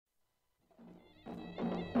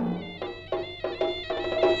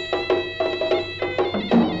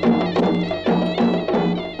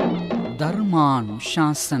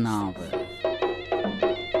ධර්මානුශාසනාව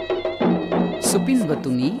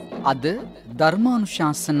සුපින්වතුනි අද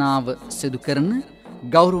ධර්මානුශාසනාව සිදු කරන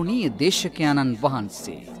ගෞරවනීය දේශකයාණන්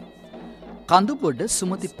වහන්සේ කඳුබොඩ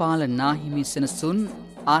සුමතිපාල නාහිමි සෙනසුන්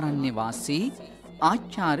ආරණ්‍ය වාසී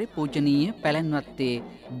ආචාර්ය පූජනීය පැලැන්වත්තේ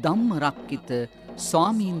ධම්මරක්කිත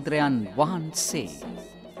ස්වාමීන්ද්‍රයන් වහන්සේ.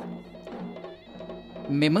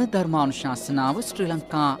 මෙම ධර්මානුශාසනාව ශ්‍රී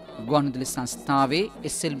ලංකා ගුවන්විදුලි සංස්ථාවේ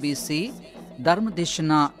SLBC ධර්ම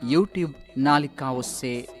දේශනා YouTube නාලිකාව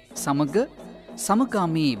ඔස්සේ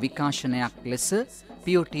සමගාමී විකාශනයක් ලෙස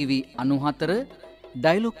POTV 94,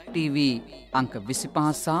 ඩයලොග් TV අංක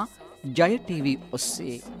 25 සහ ජය TV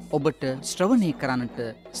ඔස්සේ ඔබට ශ්‍රවණය කරන්නට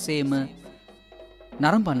සේම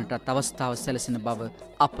නරඹන්නටත් අවස්ථාව සැලසෙන බව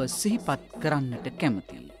අප සිහිපත් කරන්නට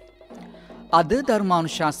කැමැතියි. අද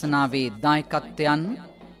ධර්මානුශාසනාවේ දායකත්වයන්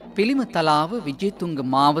පිළිමතලාව විජේතුංග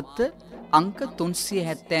මාවත අංක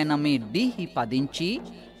 379 D හි පදිංචි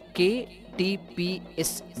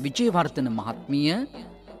KTPS විජේවර්ධන මහත්මිය,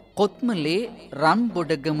 කොත්මලේ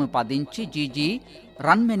රන්බොඩගම පදිංචි GG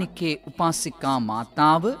රන්මැණිකේ උපාසිකා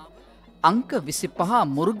මාතාව, අංක 25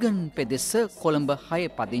 මුර්ගන් පෙදෙස කොළඹ 6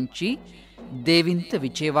 පදිංචි දේවින්ත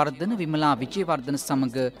විජේවර්ධන, විමලා විජේවර්ධන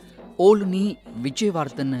සමග ඕලුනී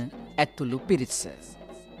විජේවර්ධන ඇතුළු පිරිස.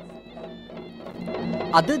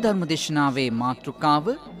 අද ධර්මදේශනාවේ මාතෘකාව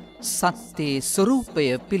සත්‍යයේ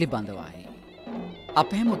ස්වરૂපය පිළිබඳවයි.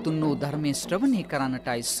 අප හැමතුන් වූ ධර්මයේ ශ්‍රවණය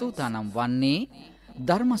කරන්නටයි සූදානම් වන්නේ.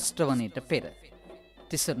 ධර්ම ශ්‍රවණයට පෙර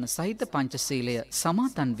තිසරණ සහිත පංචශීලය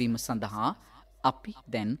සමාදන් වීම සඳහා අපි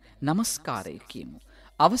දැන් নমස්කාරය කියමු.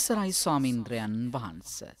 අවසරයි ස්වාමීන්ද්‍රයන්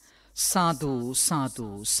වහන්සේ. සාදු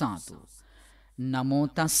සාදු සාදු. නමෝ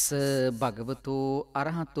තස්ස භගවතෝ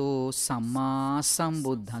අරහතෝ සම්මා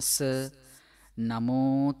සම්බුද්දස්ස.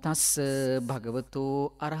 නමෝ තස්ස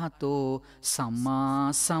භගවතෝ අරහතෝ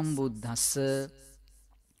සම්මා සම්බුද්දස්ස.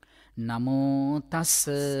 නමෝ තස්ස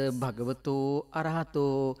භගවතෝ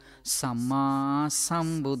අරහතෝ සම්මා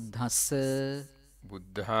සම්බුද්දස්ස.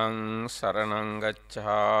 බුද්ධං සරණං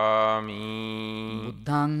ගච්ඡාමි.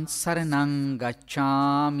 බුද්ධං සරණං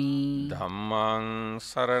ගච්ඡාමි. ධම්මං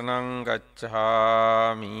සරණං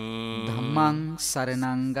ගච්ඡාමි. ධම්මං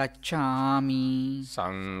සරණං ගච්ඡාමි.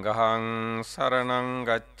 සංඝං සරණං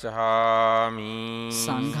ගච්ඡාමි.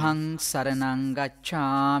 සංඝං සරණං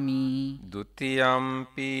ගච්ඡාමි.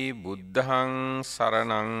 ဒ ුතියම්පි බුද්ධං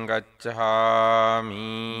සරණං ගච්ඡාමි.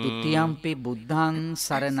 ဒ ුතියම්පි බුද්ධං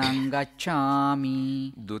සරණං ගච්ඡාමි.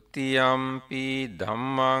 ဒ ුතියම්පි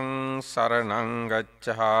ධම්මං සරණං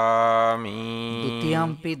ගච්ඡාමි.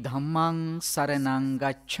 ဒ ුතියම්පි ධම්මං සරණං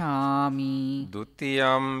ගච්ඡාමි.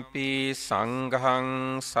 ဒ ුතියම්පි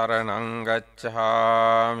සංඝං සරණං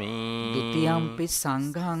ගච්ඡාමි. ဒ ුතියම්පි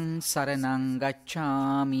සංඝං සරණං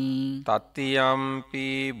ගච්ඡාමි. තතියම්පි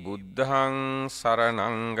බුද්ධං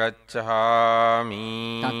සරණං ගච්ඡාමි.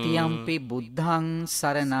 තතියම්පි බුද්ධං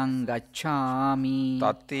සරණං ගච්ඡාමි.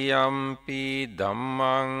 තතියම්පි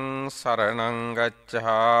ධම්මං සරණං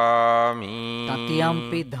ගච්ඡාමි.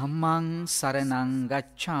 තතියම්පි ධම්මං සරණං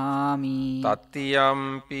ගච්ඡාමි.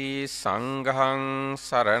 තතියම්පි සංඝං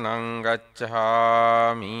සරණං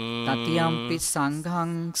ගච්ඡාමි. තතියම්පි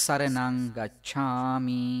සංඝං සරණං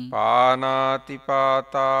ගච්ඡාමි.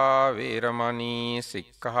 පානාතිපාතා වේරමණී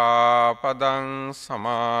සික්ඛාපදං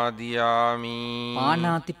සමාදියාමි.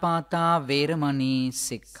 පානාතිපාතා වේරමණී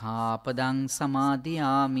සික්ඛාපදං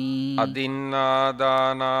සමාදියාමි.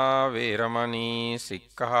 අදින්නාදානා වේරමණී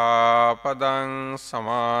සික්ඛාපදං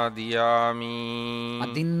සමාදියාමි.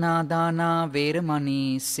 අදින්නාදානා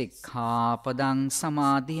වේරමණී සික්ඛාපදං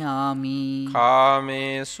සමාදියාමි.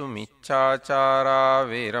 කාමේසු මිච්ඡාචාරා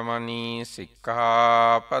වේරමණී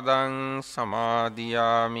සික්ඛාපදං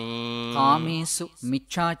සමාදියාමි. කාමේසු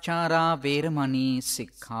මිච්ඡාචාරා වේරමණී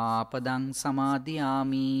සික්ඛාපදං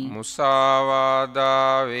සමාදියාමි.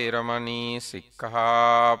 මුසාවාදා වේරමණී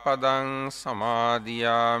සික්ඛාපදං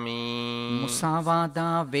සමාදියාමි.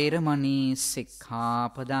 මුසාවාදා වේරමණී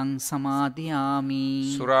සික්ඛාපදං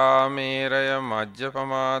සමාදියාමි. සුරාමේරය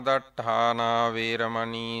මජ්ජපමා දට්ඨානා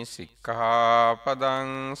වේරමණී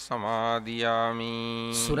සික්ඛාපදං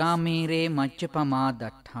සමාදියාමි. සුරාමේරේ මජ්ජපමා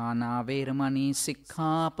දට්ඨානා වේරමණී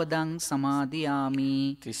සික්ඛාපදං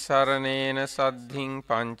සමාදියාමි. තිසරණේන සද්ධින්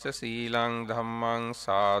පංචශීලං ධම්මං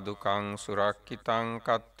සාදුකං සුරක්ඛිතං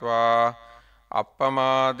කତ୍වා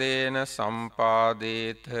අප්පමාදේන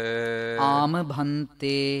සම්පාදේත. ආම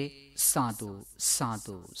භන්තේ. සාදු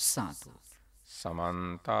සාදු සාදු.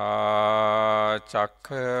 සමන්ත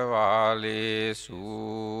චක්ඛවාලේසු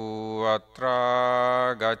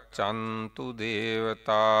අත්‍රා ගච්ඡන්තු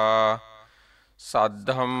දේවතා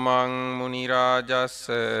සද්ධම්මං මුනි රාජස්ස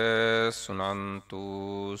සුනන්තු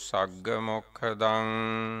සග්ග මොක්ඛදං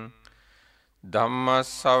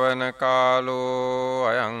ධම්මස්සවන කාලෝ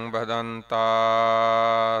අයං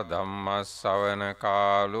බදන්තා ධම්මස්සවන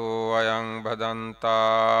කාලෝ අයං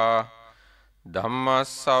බදන්තා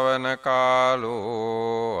ධම්මස්සවන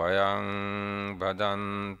කාලෝ අයං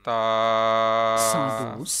බදන්තා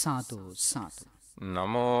සාදු සාදු සාදු.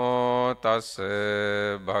 නමෝ තස්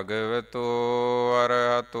භගවතු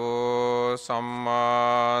අරහතෝ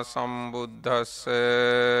සම්මා සම්බුද්දස්ස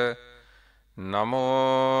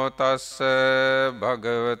නමෝ තස්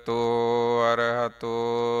භගවතු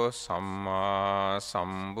අරහතෝ සම්මා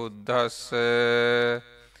සම්බුද්දස්ස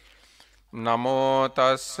නමෝ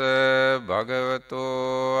තස් භගවතු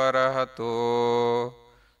අරහතෝ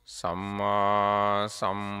සම්මා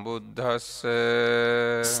සම්බුද්දස්ස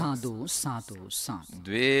සාදු සාදු සාදු.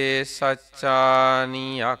 ද්වේ සච්චානි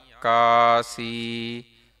අක්කාසී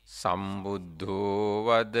සම්බුද්ධෝ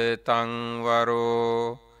වදතං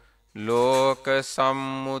වරෝ ලෝක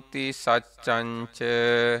සම්මුති සච්චංච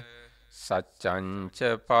සච්චංච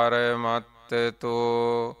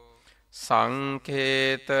පරමත්තතෝ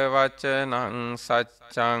සංඛේත වචනං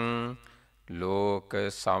සච්චං ලෝක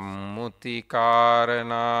සම්මුති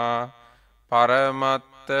කාරණා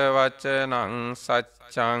පරමත්ත වචනං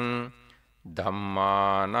සච්චං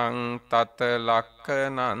ධම්මානං තත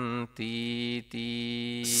ලක්ඛනන්ති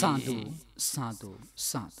තී. සාදු සාදු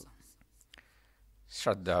සාදු.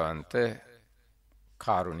 ශ්‍රද්ධාවන්ත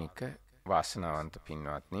කාරුණික වාසනාවන්ත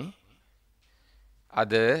පින්වත්නි,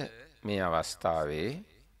 අද මේ අවස්ථාවේ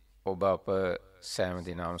ඔබ අප සෑම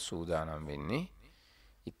දිනම සූදානම් වෙන්නේ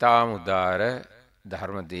ඊ타ම උදාර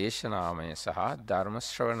ධර්ම දේශනාමය සහ ධර්ම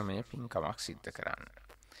ශ්‍රවණමය පින්කමක් සිද්ධ කරන්න.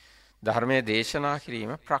 ධර්මයේ දේශනා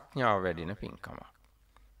කිරීම ප්‍රඥාව වැඩෙන පින්කමක්.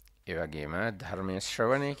 ඒ වගේම ධර්මයේ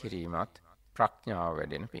ශ්‍රවණය කිරීමත් ප්‍රඥාව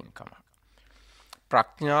වැඩෙන පින්කමක්.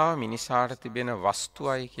 ප්‍රඥාව මිනිසාට තිබෙන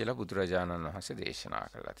වස්තුවයි කියලා බුදුරජාණන් වහන්සේ දේශනා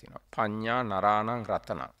කළා තියෙනවා. පඤ්ඤා නරාණං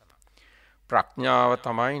රතනං. ප්‍රඥාව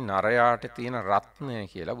තමයි නරයාට තියෙන රත්නය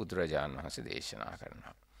කියලා බුදුරජාණන් වහන්සේ දේශනා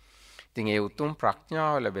කරනවා. ඉතින් ඒ උතුම්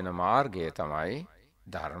ප්‍රඥාව ලැබෙන මාර්ගය තමයි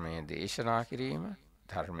ධර්මයේ දේශනා කිරීම,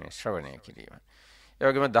 ධර්මයේ ශ්‍රවණය කිරීම. ඒ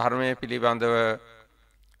වගේම ධර්මයේ පිළිබඳව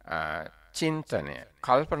චින්තනය,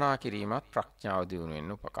 කල්පනා කිරීමත් ප්‍රඥාව දියුණු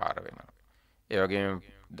වෙන්න උපකාර වෙනවා. ඒ වගේම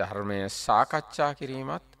ධර්මයේ සාකච්ඡා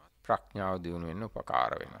කිරීමත් ප්‍රඥාව දියුණු වෙන්න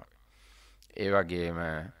උපකාර වෙනවා. ඒ වගේම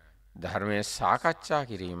ධර්මයේ සාකච්ඡා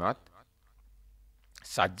කිරීමත්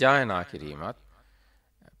සජ්ජායනා කිරීමත්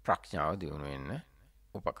ප්‍රඥාව දියුණු වෙන්න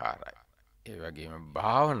උපකාරයි. ඒ වගේම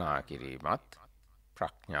භාවනා කිරීමත්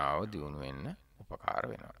ප්‍රඥාව දියුණු වෙන්න උපකාර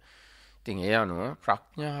වෙනවා. ඉතින් ඒ අනුව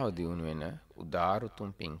ප්‍රඥාව දියුණු වෙන උදාර උතුම්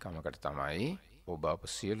පින්කමකට තමයි ඔබ අප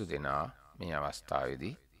සියලු දෙනා මේ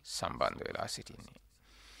අවස්ථාවේදී සම්බන්ධ වෙලා සිටින්නේ.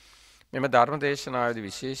 මෙම ධර්ම දේශනාවේදී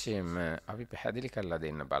විශේෂයෙන්ම අපි පැහැදිලි කරලා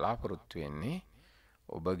දෙන්න බලාපොරොත්තු වෙන්නේ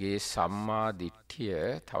ඔබගේ සම්මා දිට්ඨිය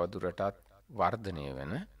තවදුරටත් වර්ධනය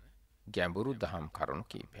වෙන ගැඹුරු දහම් කරුණු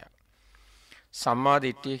කීපයක්. සම්මා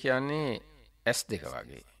දිට්ඨිය කියන්නේ S2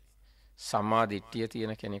 වගේ. සම්මා දිට්ඨිය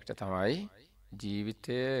තියෙන කෙනෙක්ට තමයි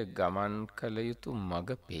ජීවිතය ගමන් කළ යුතු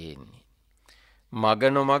මඟ පේන්නේ. මඟ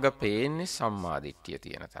නොමඟ පේන්නේ සම්මා දිට්ඨිය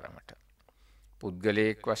තියෙන තරමට.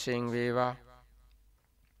 පුද්ගලයෙක් වශයෙන් වේවා,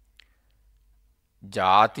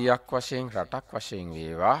 ජාතියක් වශයෙන්, රටක් වශයෙන්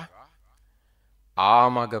වේවා,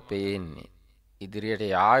 ආමඟ පේන්නේ, ඉදිරියට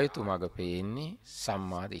යා යුතු මඟ පේන්නේ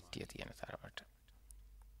සම්මා දිට්ඨිය තියෙන තරමට.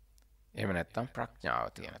 එහෙම නැත්නම් ප්‍රඥාව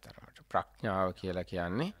තියෙන තරමට. ප්‍රඥාව කියලා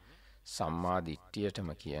කියන්නේ සම්මා දිට්ඨියටම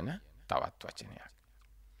කියන තවත් වචනයක්.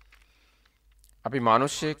 අපි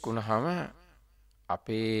මිනිස්සෙක් වුණාම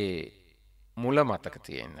අපේ මුල මතක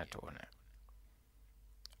තියෙන්නට ඕන.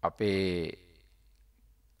 අපේ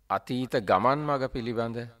අතීත ගමන් මඟ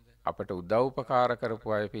පිළිබඳ, අපට උදව් උපකාර කරපු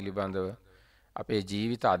අය පිළිබඳව, අපේ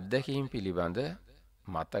ජීවිත අත්දැකීම් පිළිබඳ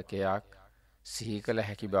මතකයක්, සිහි කළ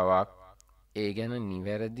හැකි බවක්, ඒ ගැන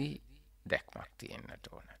නිවැරදි දැක්මක් තියෙන්නට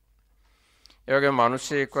ඕන. ඒ වගේම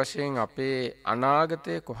මිනිසෙක් වශයෙන් අපේ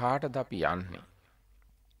අනාගතය කොහාටද අපි යන්නේ?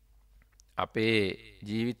 අපේ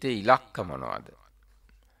ජීවිතේ ඉලක්ක මොනවද?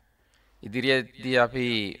 ඉදිරියේදී අපි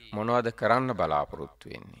මොනවද කරන්න බලාපොරොත්තු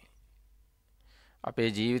වෙන්නේ? අපේ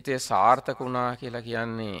ජීවිතය සාර්ථක වුණා කියලා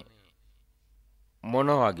කියන්නේ මොන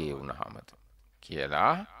වගේ වුණාමද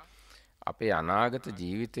කියලා අපේ අනාගත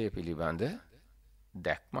ජීවිතය පිළිබඳ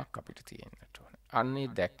දැක්මක් අපිට තියෙන්නට ඕන. අන්නේ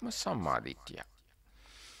දැක්ම සම්මා දිට්ඨිය.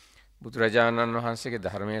 බුදුරජාණන් වහන්සේගේ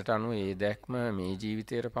ධර්මයට අනුව ඒ දැක්ම මේ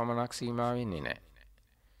ජීවිතයට පමණක් සීමා වෙන්නේ නැහැ.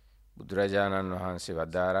 බුදුරජාණන් වහන්සේ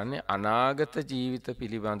වදාරන්නේ අනාගත ජීවිත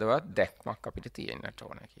පිළිබඳවත් දැක්මක් අපිට තියෙන්නට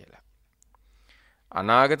ඕන කියලා.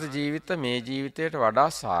 අනාගත ජීවිත මේ ජීවිතයට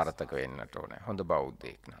වඩා සාර්ථක වෙන්නට ඕනේ. හොඳ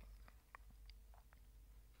බෞද්ධයෙක් නම්.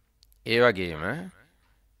 ඒ වගේම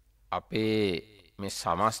අපේ මේ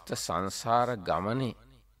සමස්ත සංසාර ගමනේ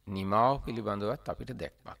නිමාව පිළිබඳවත් අපිට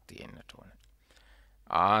දැක්මක් තියෙන්නට ඕනේ.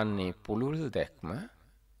 ආන්නේ පුළුල් දැක්ම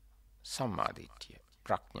සම්මාදිට්ඨිය,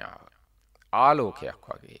 ප්‍රඥාව. ආලෝකයක්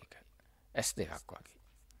වගේ ඒක. S2ක් වගේ.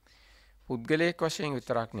 පුද්ගලයෙක් වශයෙන්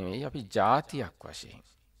විතරක් නෙවෙයි අපි ජාතියක් වශයෙන්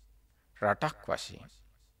රටක් වශයෙන්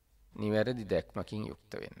නිවැරදි දැක්මකින්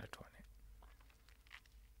යුක්ත වෙන්නට ඕනේ.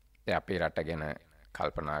 දැන් අපේ රට ගැන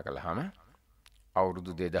කල්පනා කළාම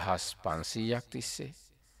අවුරුදු 2500ක් තිස්සේ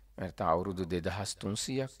නැත්නම් අවුරුදු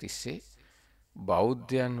 2300ක් තිස්සේ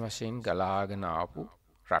බෞද්ධයන් වශයෙන් ගලාගෙන ආපු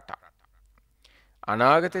රටක්.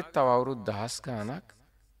 අනාගතෙත් තව අවුරුදු 10 ගාණක්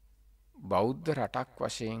බෞද්ධ රටක්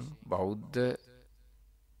වශයෙන් බෞද්ධ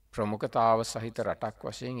ප්‍රමුඛතාව සහිත රටක්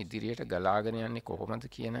වශයෙන් ඉදිරියට ගලාගෙන යන්නේ කොහොමද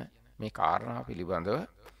කියන මේ කාරණා පිළිබඳව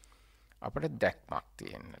අපිට දැක්මක්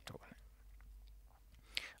තියෙන්නට ඕනේ.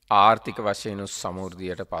 ආර්ථික වශයෙන්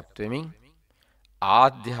සමෘද්ධියට පත්වෙමින්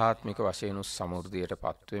ආධ්‍යාත්මික වශයෙන් සමෘද්ධියට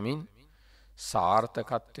පත්වෙමින්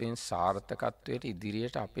සාර්ථකත්වයට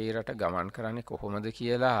ඉදිරියට අපේ රට ගමන් කරන්නේ කොහොමද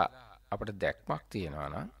කියලා අපිට දැක්මක් තියෙනවා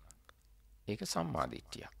නම් ඒක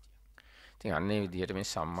සම්මාදිට්ඨිය. ඉතින් අන්නේ විදිහට මේ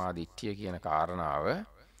සම්මාදිට්ඨිය කියන කාරණාව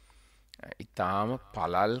ඊටාම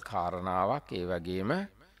පළල් කාරණාවක්. ඒ වගේම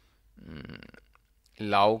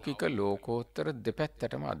ලෞකික ලෝකෝත්තර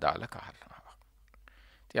දෙපැත්තටම අදාළ කාරණාවක්.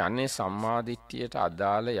 ඉතින් අන්නේ සම්මාදිට්ඨියට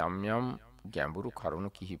අදාළ යම් යම් ගැඹුරු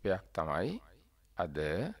කරුණු කිහිපයක් තමයි අද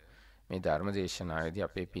මේ ධර්ම දේශනාවේදී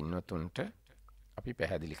අපේ පින්වතුන්ට අපි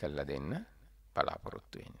පැහැදිලි කරලා දෙන්න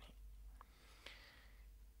බලාපොරොත්තු වෙන්නේ.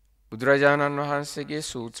 බුදුරජාණන් වහන්සේගේ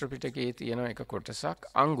සූත්‍ර පිටකයේ තියෙන එක කොටසක්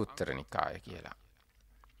අංගුත්තර නිකාය කියලා.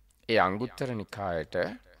 ඒ අංගුත්තර නිකායට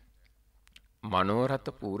මනෝරත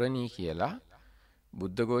පූරණී කියලා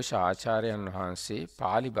බුද්ධඝෝෂ ආචාර්යයන් වහන්සේ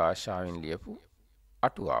pāli භාෂාවෙන් ලියපු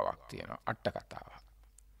අටුවාවක් තියෙනවා. අට කතාවක්.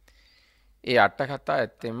 ඒ අට කතා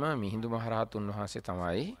ඇත්තෙම මිහිඳු මහරහතුන් වහන්සේ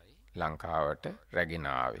තමයි ලංකාවට රැගෙන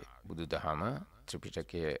ආවේ. බුදුදහම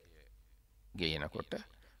ත්‍රිපිටකය ගේනකොට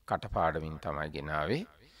කටපාඩමින් තමයි ගෙනාවේ.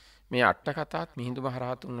 මේ අට කතාත් මිහිඳු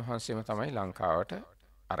මහරහතුන් වහන්සේම තමයි ලංකාවට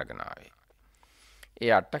අරගෙන ආවේ.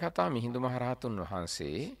 ඒ අට කතා මිහිඳු මහරහතුන්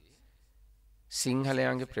වහන්සේ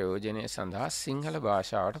සිංහලයන්ගේ ප්‍රයෝජනය සඳහා සිංහල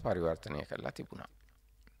භාෂාවට පරිවර්තනය කරලා තිබුණා.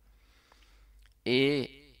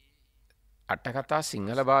 ඒ අට කතා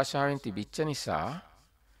සිංහල භාෂාවෙන් තිබිච්ච නිසා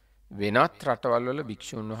වෙනත් රටවල් වල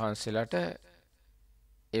භික්ෂුන් වහන්සේලාට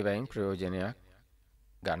එවැයින් ප්‍රයෝජනයක්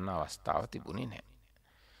ගන්න අවස්ථාව තිබුණේ නැහැ.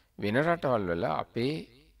 වෙන රටවල් වල අපේ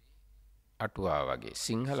අටුවා වගේ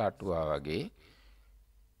සිංහල අටුවා වගේ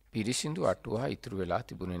පිරිසිදු අටුවා ඉතුරු වෙලා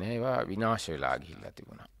තිබුණේ නැහැ. ඒවා විනාශ වෙලා ගිහිල්ලා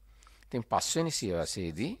තිබුණා. ඉතින් පස්වෙනි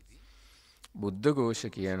සියවසේදී බුද්ධඝෝෂ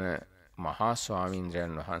කියන මහා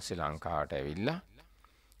ස්වාමීන්ද්‍රයන් වහන්සේ ලංකාවට ඇවිල්ලා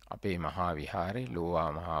අපේ මහා විහාරේ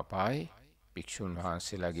ලෝවා මහා පායේ භික්ෂුන්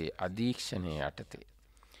වහන්සේලාගේ අධීක්ෂණය යටතේ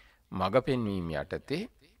මඟ පෙන්වීම යටතේ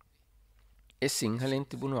ඒ සිංහලෙන්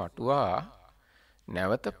තිබුණු අටුවා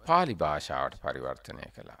නැවත pāli භාෂාවට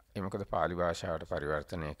පරිවර්තනය කළා. ඒ මොකද pāli භාෂාවට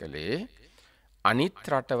පරිවර්තනය කළේ අනිත්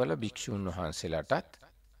රටවල භික්ෂුන් වහන්සේලාටත්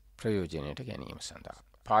ප්‍රයෝජනයට ගැනීම සඳහා.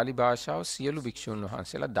 pāli භාෂාව සියලු භික්ෂුන්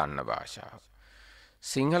වහන්සේලා දන්න භාෂාව.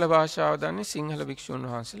 සිංහල භාෂාව දන්නේ සිංහල භික්ෂුන්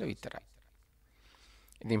වහන්සේලා විතරයි.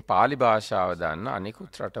 ඉතින් pāli භාෂාව දන්න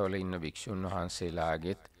අනිකුත් රටවල ඉන්න භික්ෂුන්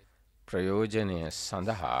වහන්සේලාගෙත් ප්‍රයෝජනය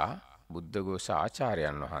සඳහා බුද්ධඝෝෂ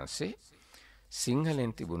ආචාර්යයන් වහන්සේ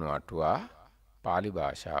සිංහලෙන් තිබුණු අටුවා pāli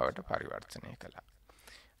භාෂාවට පරිවර්තනය කළා.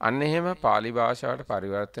 අන්න එහෙම pāli භාෂාවට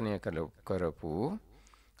පරිවර්තනය කරපු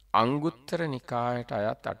අංගුත්තර නිකායට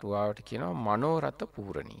අයත් අටුවාවට කියනවා මනෝරත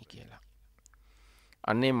පූරණී කියලා.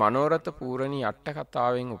 අන්නේ මනෝරත පූරණී අට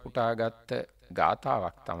කතාවෙන් උපුටාගත්ත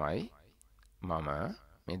ගාථාවක් තමයි මම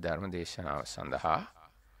මේ ධර්ම දේශනාව සඳහා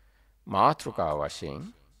මාතෘකාව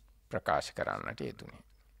වශයෙන් ප්‍රකාශ කරන්නට යෙදුනේ.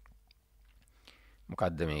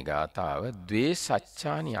 මොකද්ද මේ ගාථාව? ද්වේ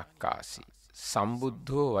සච්චානි අක්කාසි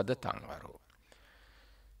සම්බුද්ධෝ වදතං වරෝ.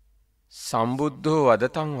 සම්බුද්ධෝ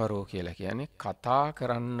වදතං වරෝ කියලා කියන්නේ කතා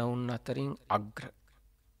කරන්න උන් අතරින් අග්‍ර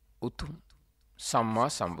උතුම් සම්මා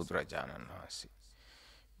සම්බුදුරජාණන් වහන්සේ.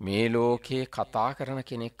 මේ ලෝකේ කතා කරන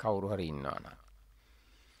කෙනෙක් කවුරු හරි ඉන්නවා නම්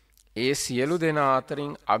ඒ සියලු දෙනා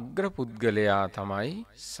අතරින් අග්‍ර පුද්ගලයා තමයි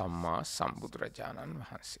සම්මා සම්බුදුරජාණන්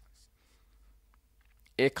වහන්සේ.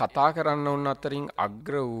 ඒ කතා කරන්න උන් අතරින්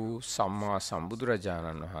අග්‍ර වූ සම්මා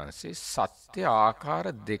සම්බුදුරජාණන් වහන්සේ සත්‍ය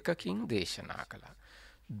ආකාර දෙකකින් දේශනා කළා.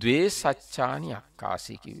 ද්වේ සච්චානි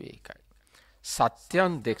අක්කාසි කිව්වේ ඒකයි.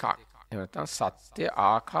 සත්‍යයන් දෙකක්. එහෙම නැත්නම් සත්‍ය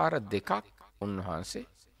ආකාර දෙකක් උන්වහන්සේ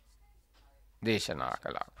දේශනා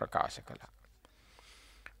කළා, ප්‍රකාශ කළා.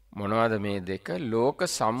 මොනවද මේ දෙක? ලෝක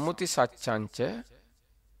සම්මුති සච්ඡංච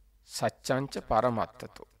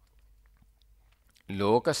පරමත්තතෝ.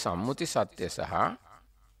 ලෝක සම්මුති සත්‍ය සහ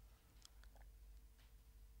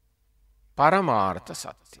පරමාර්ථ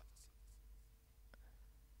සත්‍ය.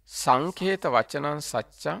 සංකේත වචනං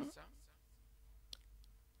සච්ඡං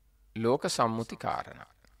ලෝක සම්මුති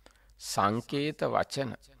කාරණා. සංකේත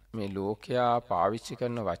වචන මේ ලෝකයා පාවිච්චි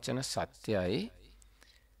කරන වචන සත්‍යයි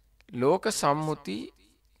ලෝක සම්මුති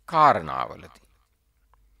කාරණාවලදී.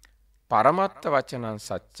 පරමත්ත වචනං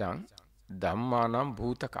සච්ඡං ධම්මානම්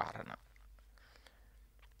භූත කාරණා.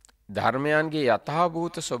 ධර්මයන්ගේ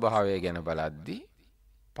යථාභූත ස්වභාවය ගැන බලද්දී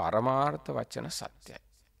පරමාර්ථ වචන සත්‍යයි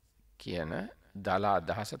කියන දල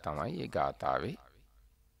අදහස තමයි මේ ගාථාවේ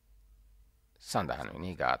සඳහන්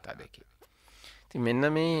වෙන්නේ ගාථා දෙකේ. ඉතින්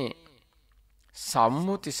මෙන්න මේ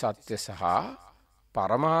සම්මුති සත්‍ය සහ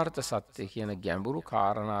පරමාර්ථ සත්‍ය කියන ගැඹුරු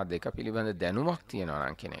කාරණා දෙක පිළිබඳ දැනුමක් තියෙනවා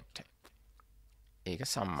නම් කෙනෙක්ට ඒක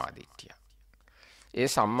සම්මාදිට්ඨිය. ඒ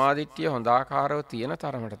සම්මාදිට්ඨිය හොඳාකාරව තියෙන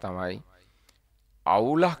තරමට තමයි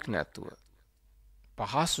අවුලක් නැතුව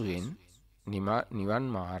පහසුවෙන් නිවන්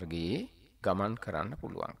මාර්ගයේ ගමන් කරන්න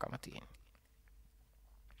පුළුවන්කම තියෙනවා.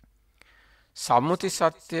 සම්මුති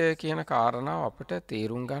සත්‍ය කියන කාරණාව අපිට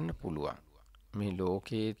තේරුම් ගන්න පුළුවන්. මේ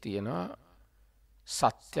ලෝකයේ තියෙන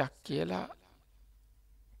සත්‍යයක් කියලා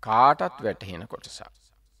කාටත් වැටහෙන කොටසක්.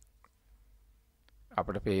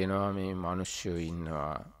 අපිට පේනවා මේ මිනිස්සුયો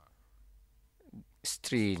ඉන්නවා,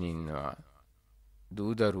 ස්ත්‍රීන් ඉන්නවා,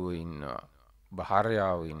 දූ දරුවෝ ඉන්නවා,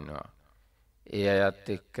 භාර්යාවෝ ඉන්නවා. ඒ අයත්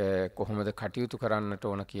එක්ක කොහොමද කටයුතු කරන්නට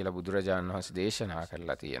ඕන කියලා බුදුරජාණන් වහන්සේ දේශනා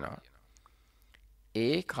කරලා තියෙනවා.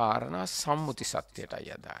 ඒ කාරණා සම්මුති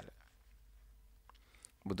සත්‍යයටයි අදාළ.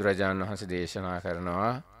 බුදුරජාණන් වහන්සේ දේශනා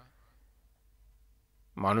කරනවා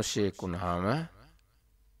මිනිසෙක් වුණාම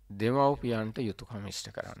දෙමව්පියන්ට යුතුයකම්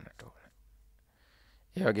ඉෂ්ට කරන්නට ඕන.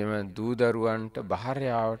 ඒ වගේම දූ දරුවන්ට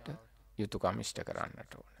භාර්යාවට යුතුයකම් ඉෂ්ට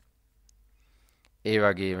කරන්නට ඕන. ඒ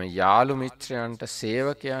වගේම යාළු මිත්‍රයන්ට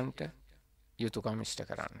සේවකයන්ට යුතුයකම් ඉෂ්ට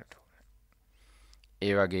කරන්නට ඕන.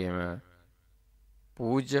 ඒ වගේම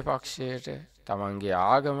පූජ්‍ය පක්ෂයට තමන්ගේ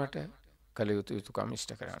ආගමට කළ යුතු යුතුයකම්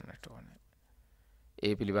ඉෂ්ට කරන්නට ඕන.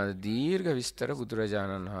 ඒ පිළිබඳ දීර්ඝ විස්තර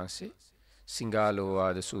බුදුරජාණන් වහන්සේ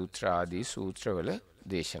සිංහාලෝවාද සූත්‍ර ආදී සූත්‍රවල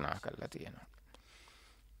දේශනා කළා තියෙනවා.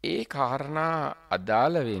 ඒ කාරණා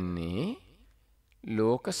අදාළ වෙන්නේ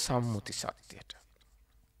ලෝක සම්මුති සත්‍යයට.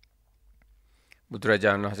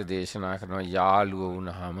 බුදුරජාණන් වහන්සේ දේශනා කරනවා යාළුවෝ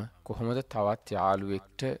වුණාම කොහොමද තවත්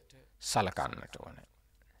යාළුවෙක්ට සලකන්නට ඕන.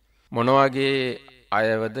 මොන වගේ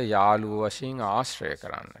අයවද යාළුවෝ වශයෙන් ආශ්‍රය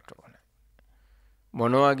කරන්නට ඕන.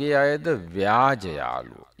 මොන වගේ අයද ව්‍යාජ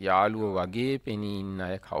යාළුවෝ. යාළුවෝ වගේ පෙනී ඉන්න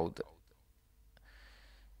අය කවුද?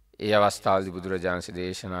 ඒ අවස්ථාවේදී බුදුරජාණන් වහන්සේ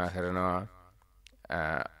දේශනා කරනවා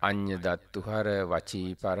අඤ්ඤ දත්තුහර වචී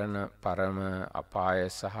පරම අපාය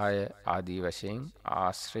සහාය ආදී වශයෙන්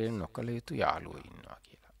ආශ්‍රය නොකළ යුතු යාළුවෝ ඉන්නවා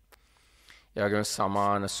කියලා. ඒ වගේම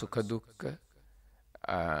සමාන සුඛ දුක්ඛ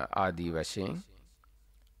ආදී වශයෙන්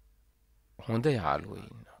හොඳ යාළුවෝ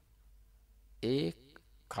ඉන්නවා. ඒ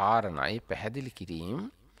කාරණයි පැහැදිලි කිරීම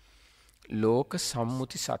ලෝක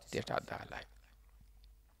සම්මුති සත්‍යයට අදාළයි.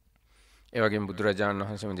 ඒ වගේම බුදුරජාණන්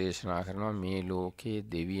වහන්සේම දේශනා කරනවා මේ ලෝකයේ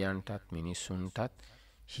දෙවියන්ටත් මිනිසුන්ටත්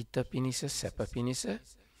හිත පිනිස සැප පිනිස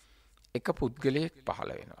එක පුද්ගලයෙක්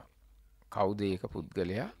පහළ වෙනවා. කවුද ඒක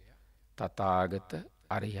පුද්ගලයා? තථාගත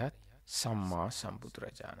අරිහත් සම්මා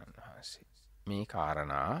සම්බුදුරජාණන් වහන්සේ. මේ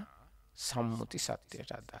කාරණා සම්මුති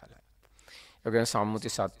සත්‍යයට අදාළයි. ඒ වගේම සම්මුති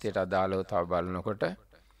සත්‍යයට අදාළව තව බලනකොට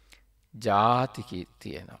ජාතිකී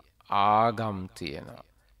තියෙනවා, ආගම් තියෙනවා,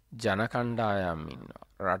 ජන කණ්ඩායම් ඉන්නවා,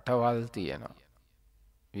 රටවල් තියෙනවා,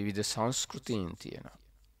 විවිධ සංස්කෘතීන් තියෙනවා.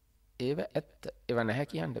 ඒව ඇත්ත. ඒව නැහැ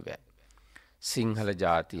කියන්න බෑ. සිංහල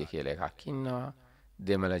ජාතිය කියලා එකක් ඉන්නවා,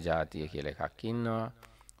 දෙමළ ජාතිය කියලා එකක් ඉන්නවා,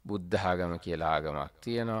 බුද්ධ ආගම කියලා ආගමක්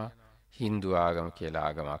තියෙනවා, හින්දු ආගම කියලා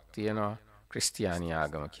ආගමක් තියෙනවා, ක්‍රිස්තියානි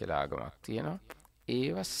ආගම කියලා ආගමක් තියෙනවා.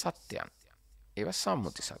 ඒව සත්‍යයන්. ඒව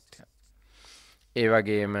සම්මුති සත්‍යයන්. ඒ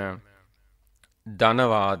වගේම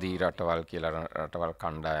ධනවාදී රටවල් කියලා රටවල්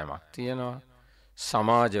කණ්ඩායමක් තියෙනවා.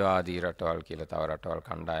 සමාජවාදී රටවල් කියලා තව රටවල්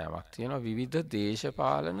කණ්ඩායමක් තියෙනවා. විවිධ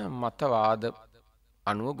දේශපාලන මතවාද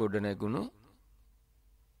අනුව ගොඩනැගුණු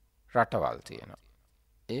රටවල් තියෙනවා.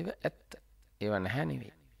 ඒව ඇත්ත. ඒව නැහැ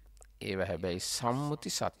නෙවෙයි. ඒව හැබැයි සම්මුති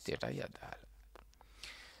සත්‍යයටයි අදාළ.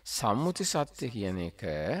 සම්මුති සත්‍ය කියන එක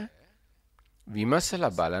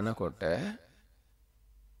විමසලා බලනකොට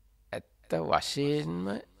ඇත්ත වශයෙන්ම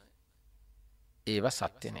ඒව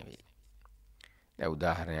සත්‍ය නෙවෙයි. දැන්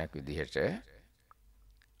උදාහරණයක් විදිහට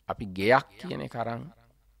අපි ගෙයක් කියන එක අරන්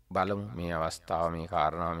බලමු. මේ අවස්ථාව මේ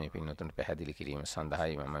කාරණාව මේ පින්නතුන්ට පැහැදිලි කිරීම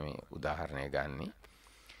සඳහායි මම මේ උදාහරණය ගන්නෙ.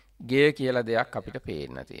 ගේ කියලා දෙයක් අපිට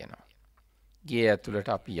පේන්න තියෙනවා. ගේ ඇතුළට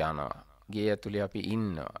අපි යනවා. ගේ ඇතුළේ අපි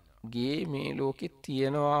ඉන්නවා. ගේ මේ ලෝකෙ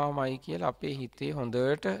තියෙනවාමයි කියලා අපේ හිතේ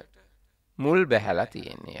හොඳට මුල් බැහැලා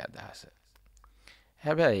තියෙන්නේ අදහස.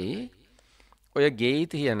 හැබැයි ඔය ගෙයි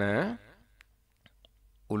තියෙන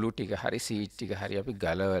උළු ටික හරි සීට් ටික හරි අපි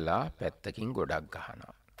ගලවලා පැත්තකින් ගොඩක්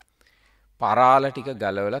ගහනවා. පරාල ටික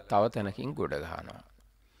ගලවලා තව තැනකින් ගොඩ ගහනවා.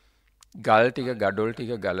 ගල් ටික ගඩොල්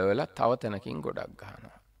ටික ගලවලා තව තැනකින් ගොඩක්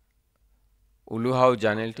ගහනවා. උළුහව්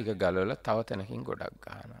ජනෙල් ටික ගලවලා තව තැනකින් ගොඩක්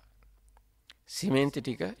ගහනවා. සිමෙන්ති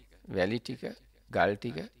ටික, වැලි ටික, ගල්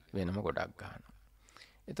ටික වෙනම ගොඩක් ගහනවා.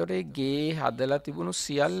 එතකොට මේ ගේ හදලා තිබුණු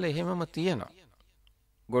සියල්ල එහෙමම තියෙනවා.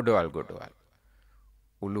 ගොඩවල් ගොඩවල්.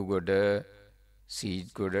 උළු ගොඩ, සීඩ්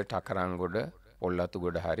ගොඩ, ටකරන් ගොඩ, පොල්ලතු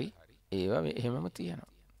ගොඩ හරි ඒවා එහෙමම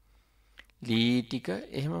තියෙනවා. ලී ටික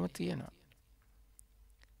එහෙමම තියෙනවා.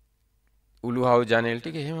 උළුහව් ජනෙල්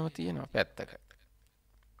ටික එහෙමම තියෙනවා පැත්තක.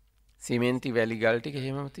 සිමෙන්ති වැලි ගල් ටික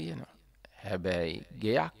එහෙමම තියෙනවා. හැබැයි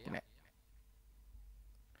ගෙයක් නැහැ.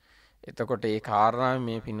 එතකොට ඒ කාරණාව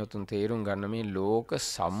මේ පින්නතුන් තේරුම් ගන්න මේ ලෝක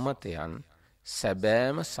සම්මතයන්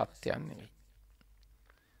සැබෑම සත්‍යයන් නෙවෙයි.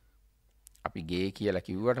 අපි ගේ කියලා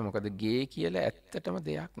කිව්වට මොකද ගේ කියලා ඇත්තටම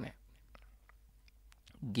දෙයක් නැහැ.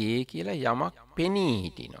 ගේ කියලා යමක් පෙනී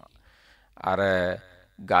හිටිනවා. අර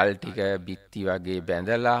ගල් ටික බිත්ති වගේ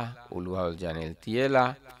බැඳලා උළුහවල් ජනෙල් තියලා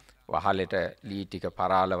වහලෙට ලී ටික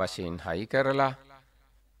පරාල වශයෙන් හයි කරලා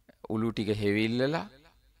උළු ටික හෙවිල්ලලා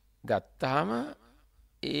ගත්තාම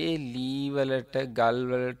ඒ ලී වලට ගල්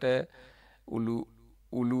වලට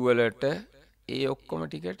උළු වලට ඒ ඔක්කොම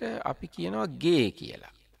ටිකට අපි කියනවා ගේ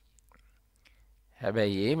කියලා.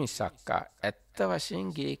 හැබැයි ඒ මිසක්කා ඇත්ත වශයෙන්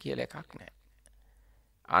ගේ කියලා එකක් නැහැ.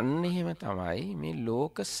 අන්න එහෙම තමයි මේ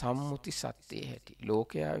ලෝක සම්මුති සත්‍යයේ හැටි.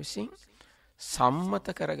 ලෝකයා විසින් සම්මත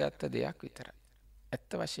කරගත්ත දෙයක් විතරයි.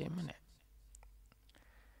 ඇත්ත වශයෙන්ම නැහැ.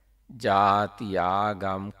 ජාති,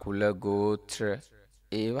 ආගම්, කුල, ගෝත්‍ර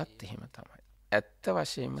ඒවත් එහෙම තමයි. ඇත්ත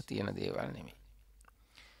වශයෙන්ම තියෙන දේවල් නෙමෙයි.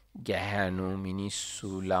 ගැහැණු,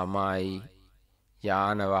 මිනිස්සු, ළමයි,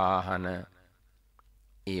 යාන වාහන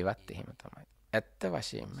ඒවත් එහෙම තමයි. ඇත්ත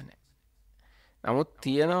වශයෙන්ම නැහැ. නමුත්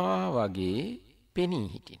තියනවා වගේ පෙනී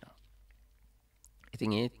හිටිනවා.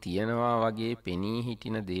 ඉතින් ඒ තියනවා වගේ පෙනී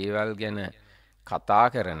හිටින දේවල් ගැන කතා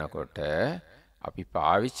කරනකොට අපි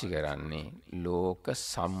පාවිච්චි කරන්නේ ලෝක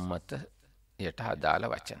සම්මතයට අදාළ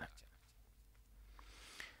වචන.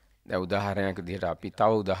 දැන් උදාහරණයක් විදිහට අපි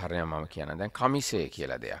තව උදාහරණයක් මම කියනවා. දැන් කමිසය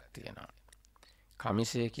කියලා දෙයක් තියෙනවා.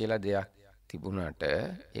 කමිසය කියලා දෙයක් තිබුණාට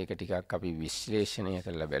ඒක ටිකක් අපි විශ්ලේෂණය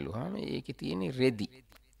කරලා බැලුවාම ඒකේ තියෙන රෙදි.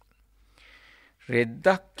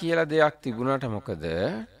 රෙද්දක් කියලා දෙයක් තිබුණාට මොකද?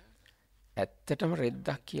 ඇත්තටම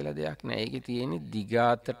රෙද්දක් කියලා දෙයක් නෑ. ඒකේ තියෙන්නේ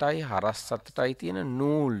දිගාතටයි හරස් අතටයි තියෙන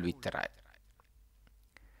නූල් විතරයි.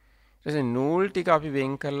 ඊට නූල් ටික අපි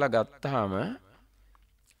වෙන් කරලා ගත්තාම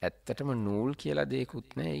ඇත්තටම නූල් කියලා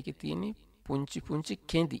දෙයක්වත් නෑ. ඒකේ තියෙන්නේ පුංචි පුංචි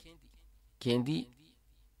කෙඳි. කෙඳි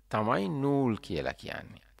තමයි නූල් කියලා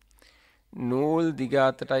කියන්නේ. නූල්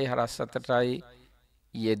දිගාතටයි හරස් අතටයි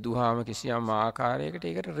යෙදුවාම කිසියම් ආකාරයකට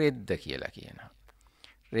ඒකට රෙද්ද කියලා කියනවා.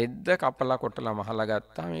 රෙද්ද කපලා කොටලා මහලා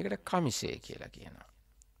ගත්තාම ඒකට කමිසය කියලා කියනවා.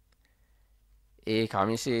 ඒ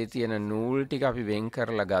කමිසයේ තියෙන නූල් ටික අපි වෙන්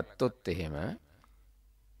කරලා ගත්තොත් එහෙම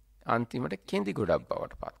අන්තිමට කෙඳි ගොඩක්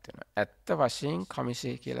බවට පත් වෙනවා. ඇත්ත වශයෙන්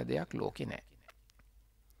කමිසය කියලා දෙයක් ලෝකේ නැහැ.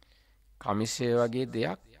 කමිසය වගේ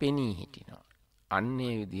දෙයක් පෙනී හිටිනවා.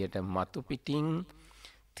 අන්නේ විදියට මතු පිටින්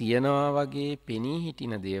තියනවා වගේ පෙනී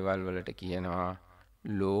හිටින දේවල් වලට කියනවා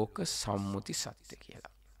ලෝක සම්මුති සත්‍ය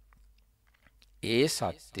කියලා. ඒ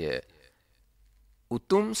සත්‍ය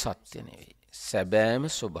උතුම් සත්‍ය නෙවෙයි. සැබෑම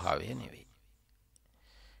ස්වභාවය නෙවෙයි.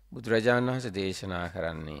 බුදුරජාණන් වහන්සේ දේශනා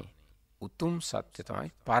කරන්නේ උතුම් සත්‍ය තමයි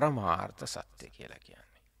පරමාර්ථ සත්‍ය කියලා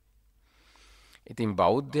කියන්නේ. ඉතින්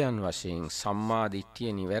බෞද්ධයන් වශයෙන් සම්මා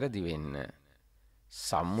දිට්ඨිය නිවැරදි වෙන්න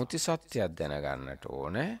සම්මුති සත්‍යයක් දැනගන්නට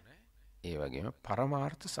ඕනේ. ඒ වගේම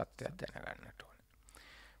පරමාර්ථ සත්‍යයක් දැනගන්නට ඕනේ.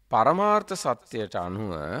 පරමාර්ථ සත්‍යයට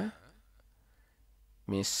අනුව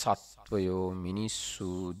මේ සත්වයෝ,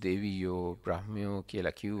 මිනිස්සු, දෙවියෝ, බ්‍රහ්මයෝ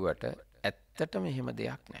කියලා කිව්වට ඇත්තටම එහෙම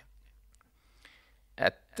දෙයක් නැහැ.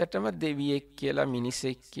 ඇත්තටම දෙවියෙක් කියලා,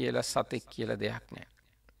 මිනිසෙක් කියලා, සතෙක් කියලා දෙයක් නැහැ.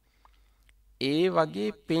 ඒ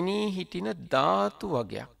වගේ පෙනී හිටින ධාතු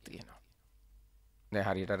වගයක් තියෙනවා. දැන්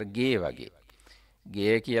හරියට අර ගේ වගේ.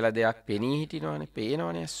 ගේ කියලා දෙයක් පෙනී හිටිනවනේ,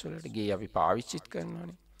 පේනවනේ ඇස් වලට. ගේ අපි පාවිච්චිත්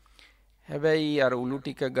කරනවනේ. හැබැයි අර උළු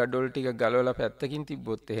ටික, ගඩොල් ටික ගලවලා පැත්තකින්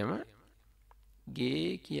තිබ්බොත් එහෙම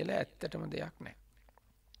ගේ කියලා ඇත්තටම දෙයක් නැහැ.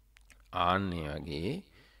 ආන්නේ වගේ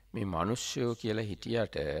මේ මිනිස්සුયો කියලා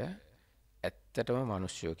හිටියට ඇත්තටම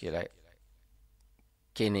මිනිස්සුયો කියලා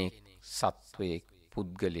කෙනෙක්, සත්වයෙක්,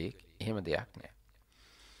 පුද්ගලයෙක් එහෙම දෙයක් නැහැ.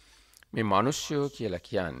 මේ මිනිස්යෝ කියලා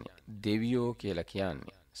කියන්නේ, දෙවියෝ කියලා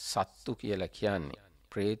කියන්නේ, සත්තු කියලා කියන්නේ,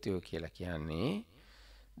 ප්‍රේතයෝ කියලා කියන්නේ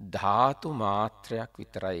ධාතු මාත්‍රයක්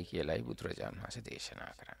විතරයි කියලායි බුදුරජාණන් වහන්සේ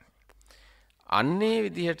දේශනා කරන්නේ. අන්නේ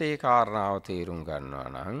විදිහට ඒ කාරණාව තේරුම් ගන්නවා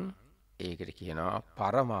නම් ඒකට කියනවා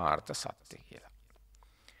පරමාර්ථ සත්‍ය කියලා.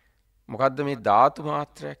 මොකද්ද මේ ධාතු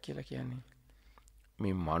මාත්‍රයක් කියලා කියන්නේ?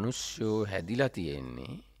 මේ මිනිස්යෝ හැදිලා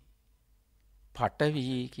තියෙන්නේ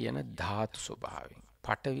පඨවි කියන ධාතු ස්වභාවයෙන්.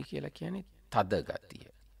 පඨවි කියලා කියන්නේ තද ගතිය.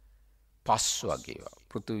 පස් වගේ.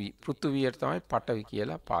 පෘථුවියට තමයි පඨවි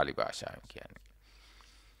කියලා පාලි භාෂාවෙන් කියන්නේ.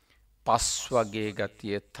 පස් වගේ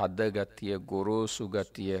ගතිය, තද ගතිය, ගොරෝසු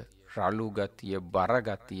ගතිය, රළු ගතිය, බර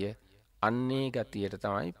ගතිය, අන්නේ ගතියට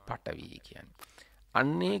තමයි පඨවි කියන්නේ.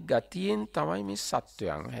 අන්නේ ගතියෙන් තමයි මේ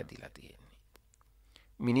සත්වයන්ව හැදිලා තියෙන්නේ.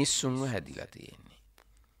 මිනිස්සුන්ව හැදිලා තියෙන්නේ.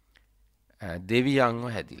 දෙවියන්ව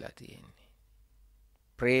හැදිලා තියෙන්නේ.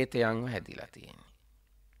 ප්‍රේතයන්ව හැදිලා තියෙන්නේ.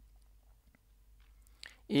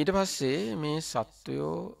 ඊට පස්සේ මේ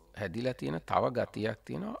සත්වයෝ හැදිලා තියෙන තව ගතියක්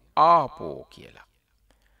තියෙනවා ආපෝ කියලා.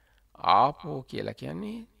 ආපෝ කියලා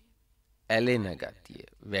කියන්නේ ඇලෙන ගතිය,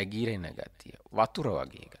 වැగిරෙන ගතිය, වතුර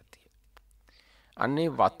වගේ ගතිය. අන්නේ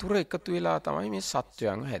වතුර එකතු වෙලා තමයි මේ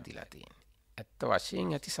සත්වයන්ව හැදිලා තියෙන්නේ. ඇත්ත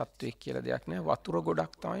වශයෙන් ඇති සත්වයෙක් කියලා දෙයක් නැහැ. වතුර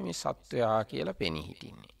ගොඩක් තමයි මේ සත්වයා කියලා පෙනී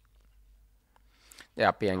හිටින්නේ. දැන්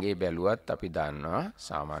අපේ ඇඟේ බැලුවත් අපි දන්නවා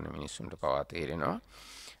සාමාන්‍ය මිනිස්සුන්ට පවා තේරෙනවා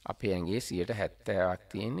අපේ ඇඟේ 70%ක්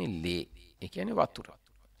තියෙන්නේ ලේ. ඒ කියන්නේ වතුර.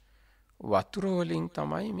 වතුර වලින්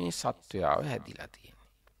තමයි මේ සත්වයාව හැදිලා තියෙන්නේ.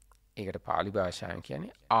 ඒකට පාලි භාෂාවෙන්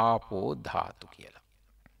කියන්නේ ආපෝ ධාතු කියලා.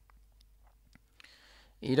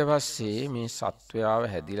 ඊට පස්සේ මේ සත්වයාව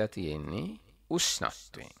හැදිලා තියෙන්නේ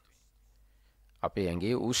උෂ්ණත්වයෙන්. අපේ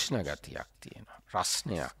ඇඟේ උෂ්ණ ගතියක් තියෙනවා.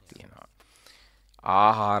 රස්නයක් තියෙනවා.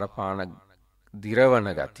 ආහාර පාන දිරවන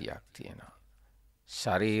ගතියක් තියෙනවා.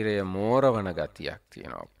 ශරීරය මෝරවන ගතියක්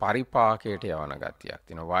තියෙනවා. පරිපාකයට යවන ගතියක්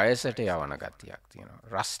තියෙනවා. වයසට යවන ගතියක් තියෙනවා.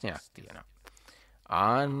 රස්නයක් තියෙනවා.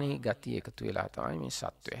 ආන්නේ ගතිය එකතු වෙලා තමයි මේ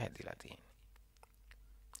සත්වය හැදිලා තියෙන්නේ.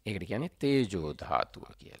 ඒකට කියන්නේ තේජෝ ධාතුව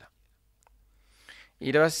කියලා.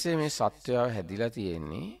 ඊට පස්සේ මේ සත්වයව හැදිලා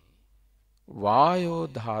තියෙන්නේ වායෝ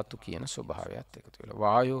ධාතු කියන ස්වභාවයත් එකතු වෙලා.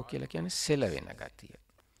 වායෝ කියලා කියන්නේ සෙලවෙන ගතිය.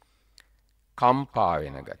 කම්පා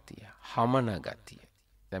වෙන ගතිය, හමන ගතිය.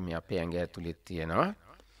 දැන් මේ අපේ ඇඟ ඇතුලේ තියෙනවා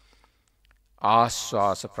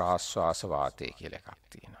ආශ්වාස ප්‍රාශ්වාස වාතය කියලා එකක්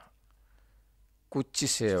තියෙනවා.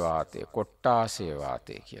 කුච්චිසේ වාතය, කොට්ටාසේ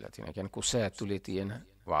වාතය කියලා තියෙනවා. කියන්නේ කුස ඇතුලේ තියෙන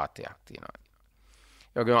වාතයක් තියෙනවා.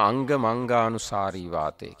 ඒ වගේම අංග මංගානුසාරී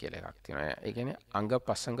වාතය කියලා එකක් තියෙනවා. ඒ කියන්නේ අංග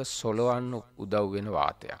පසංග සොලවන්න උදව් වෙන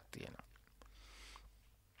වාතයක් තියෙනවා.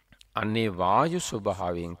 අන්නේ වායු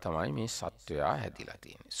ස්වභාවයෙන් තමයි මේ සත්වයා හැදිලා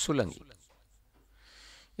තියෙන්නේ. සුළඟි.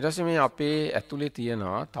 ඊට පස්සේ මේ අපේ ඇතුලේ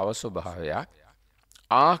තියෙනවා තව ස්වභාවයක්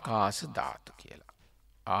ආකාශ ධාතු කියලා.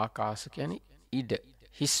 ආකාශ කියන්නේ ඉඩ,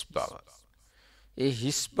 හිස් බව. ඒ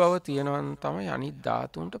හිස් බව තියෙනවන් තමයි අනිත්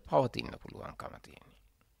ධාතුන්ට පවතින්න පුළුවන්කම තියෙන්නේ.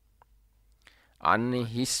 අන්නේ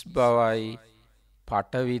හිස් බවයි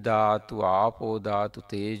පඨවි ධාතු, ආපෝ ධාතු,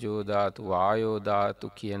 තේජෝ ධාතු, වායෝ ධාතු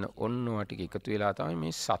කියන ඔන්නවා ටික එකතු වෙලා තමයි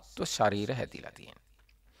මේ සත්ව ශරීර හැදිලා තියෙන්නේ.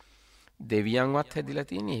 දෙවියන්වත් හැදිලා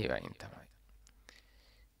තියෙන්නේ ඒ වයින් තමයි.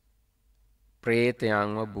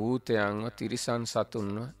 ප්‍රේතයන්ව, භූතයන්ව, තිරිසන්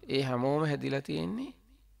සතුන්ව ඒ හැමෝම හැදිලා තියෙන්නේ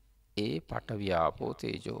ඒ පඨවි, ආපෝ,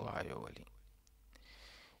 තේජෝ, වායෝ වලින්.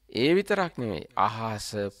 ඒ විතරක් නෙවෙයි අහස,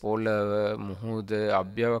 පොළව, මුහුද,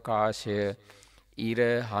 අභ්‍යවකාශය, ඉර,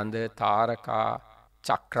 හඳ, තාරකා,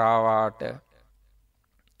 චක්‍රාවාට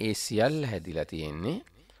ඒ සියල්ල හැදිලා තියෙන්නේ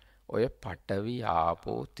ඔය පඨවි,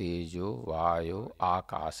 ආපෝ, තේජෝ, වායෝ,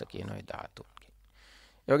 ආකාශ කියන ඔය ධාතුන්ගේ.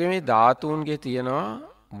 ඒ වගේ මේ ධාතුන්ගේ තියෙනවා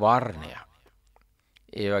වර්ණයක්.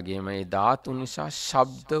 ඒ වගේම මේ ධාතුන් නිසා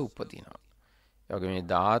ශබ්ද උපදිනවා. ඒ වගේ මේ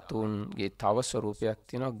ධාතුන්ගේ තව ස්වරූපයක්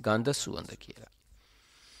තියෙනවා ගන්ධ සුවඳ කියලා.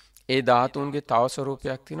 ඒ ධාතුන්ගේ තව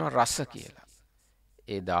ස්වරූපයක් තියෙනවා රස කියලා.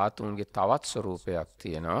 ඒ ධාතුන්ගේ තවත් ස්වරූපයක්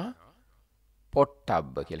තියෙනවා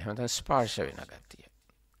පොට්ටබ්බ කියලා. එහෙම නැත්නම් ස්පර්ශ වෙන ගතිය.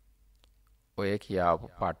 ඔය කියාපු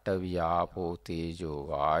පඨවි, ආපෝ, තේජෝ,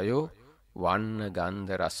 වායෝ, වන්න,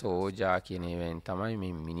 ගන්ධ, රස, ඕජා කියන ඒවායින් තමයි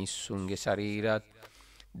මේ මිනිස්සුන්ගේ ශරීරات,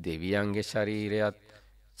 දෙවියන්ගේ ශරීරයත්,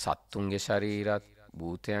 සත්තුන්ගේ ශරීරත්,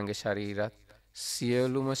 භූතයන්ගේ ශරීරත්,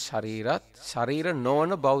 සියලුම ශරීරත්, ශරීර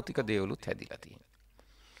නොවන භෞතික දේවලුත් හැදිලා තියෙනවා.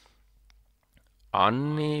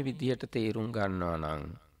 අන්නේ විදියට තේරුම් ගන්නවා නම්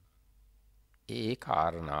ඒ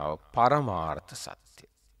කාරණාව පරමාර්ථ සත්‍ය.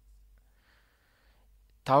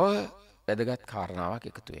 තව වැදගත් කාරණාවක්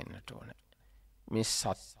එකතු වෙන්නට ඕන. මේ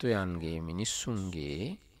සත්වයන්ගේ, මිනිස්සුන්ගේ,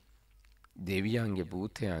 දෙවියන්ගේ,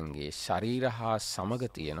 භූතයන්ගේ ශරීර හා සමග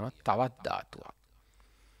තියෙනවා තවත් ධාතුවක්.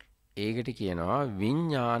 ඒකට කියනවා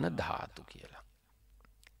විඥාන ධාතු කියලා.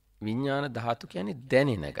 විඥාන ධාතු කියන්නේ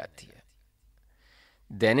දැනෙන ගතිය.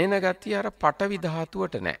 දැනෙන ගතිය අර පඨවි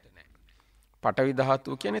ධාතුවට නැහැ. පඨවි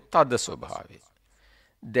ධාතුව කියන්නේ තද ස්වභාවය.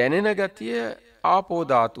 දැනෙන ගතිය ආපෝ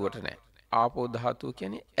ධාතුවට නැහැ. ආපෝ ධාතුව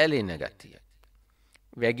කියන්නේ ඇලෙන ගතිය.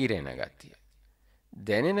 වැగిරෙන ගතිය.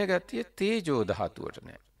 දැනෙන ගතිය තේජෝ ධාතුවට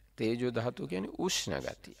නැහැ. තේජෝ ධාතුව කියන්නේ උෂ්ණ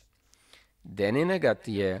ගතිය. දැනෙන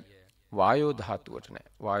ගතිය වායෝ ධාතුවට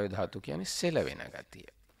නැහැ. වායෝ ධාතුව කියන්නේ සෙලවෙන ගතිය.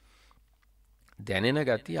 දැනෙන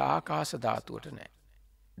ගතිය ආකාශ ධාතුවට නැහැ.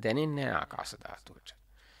 දැනෙන්නේ නැහැ ආකාශ ධාතුවට.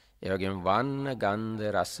 ඒ වගේම වර්ණ, ගන්ධ,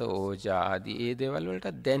 රස, ඕජා ආදී ඒ දේවල්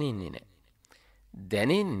වලට දැනෙන්නේ නැහැ.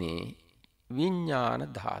 දැනෙන්නේ විඥාන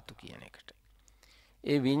ධාතු කියන එකට.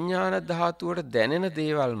 ඒ විඥාන ධාතුවට දැනෙන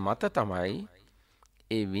දේවල් මත තමයි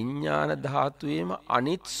ඒ විඥාන ධාතුවේම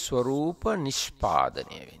අනිත් ස්වરૂප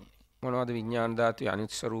නිෂ්පාදනය වෙන්නේ. මොනවද විඥාන ධාතුවේ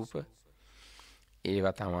අනිත් ස්වરૂප?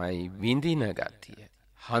 ඒවා තමයි විඳින ගතිය,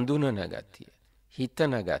 හඳුනන ගතිය,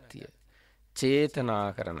 හිතන ගතිය, චේතනා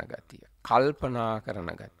කරන ගතිය, කල්පනා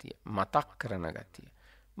කරන ගතිය, මතක් කරන ගතිය,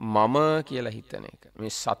 මම කියලා හිතන එක, මේ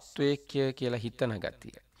සත්වේක්‍ය කියලා හිතන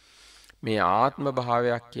ගතිය, මේ ආත්ම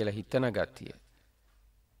භාවයක් කියලා හිතන ගතිය,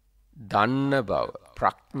 දන්න බව,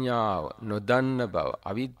 ප්‍රඥාව, නොදන්න බව,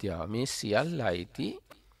 අවිද්‍යාව, මේ සියල්ල අයිති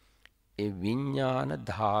ඒ විඥාන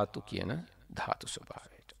ධාතු කියන ධාතු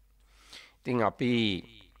ස්වභාවයට. ඉතින් අපි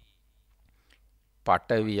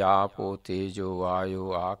පඨවි ආපෝ තේජෝ වායෝ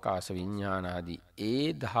ආකාශ විඥාන ආදී ඒ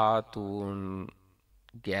ධාතුන්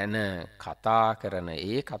ගැන කතා කරන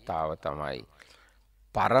ඒ කතාව තමයි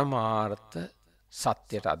පරමාර්ථ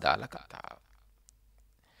සත්‍යයට අදාළ කතාව.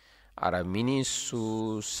 අර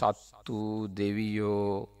මිනිස්සු, සත්තු,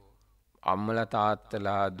 දෙවියෝ, අම්මලා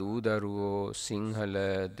තාත්තලා, දූ දරුවෝ, සිංහල,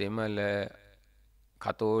 දෙමළ,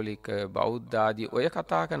 කතෝලික, බෞද්ධ ආදී ඔය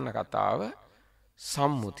කතා කරන කතාව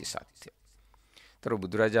සම්මුති සත්‍ය. තර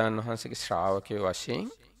බුදුරජාණන් වහන්සේගේ ශ්‍රාවකයෝ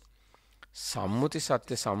වශයෙන් සම්මුති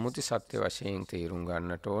සත්‍ය වශයෙන් තේරුම්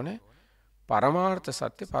ගන්නට ඕනේ. පරමාර්ථ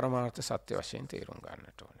සත්‍ය වශයෙන් තේරුම්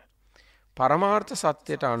ගන්නට ඕනේ. පරමාර්ථ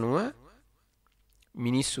සත්‍යයට අනුව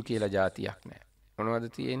මිනිස්සු කියලා જાතියක් නැහැ. මොනවද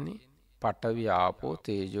තියෙන්නේ? පඨවි ආපෝ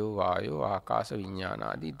තේජෝ වායෝ ආකාශ විඥාන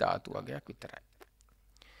ආදී ධාතු වර්ගයක් විතරයි.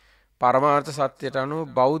 පරමාර්ථ සත්‍යයට අනුව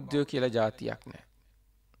බෞද්ධයෝ කියලා જાතියක් නැහැ.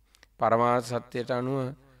 පරමාර්ථ සත්‍යයට අනුව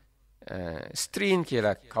ස්ත්‍රීන්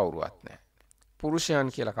කියලා කවුරුවත් නැහැ.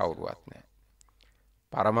 පුරුෂයන් කියලා කවුරුවත් නැහැ.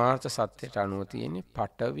 පරමාර්ථ සත්‍යයට අනුව තියෙන්නේ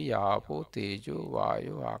පඨවි ආපෝ තේජෝ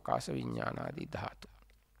වායෝ ආකාශ විඥාන ආදී ධාතු.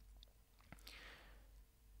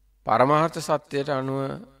 පරමාර්ථ සත්‍යයට අනුව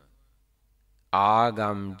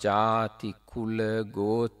ආගම්, ජාති, කුල,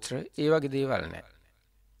 ගෝත්‍ර ඒ වගේ දේවල් නැහැ.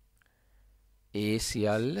 ඒ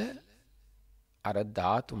සියල්ල අර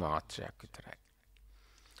ධාතු මාත්‍රයක් විතරයි.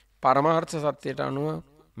 පරමාර්ථ සත්‍යයට අනුව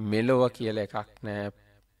මෙලොව කියලා එකක් නැහැ.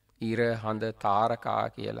 ඉර, හඳ, තාරකා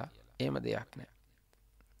කියලා එහෙම දෙයක් නැහැ.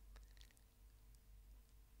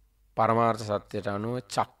 පරමාර්ථ සත්‍යයට අනුව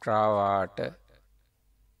චක්‍රාවාට,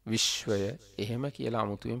 විශ්වය එහෙම කියලා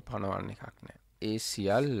අමුතුවෙන් පනවන්න එකක් නැහැ. ඒ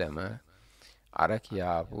සියල්ලම අර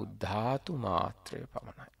කියාපු ධාතු මාත්‍රය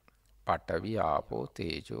පමණයි. පඨවි ආපෝ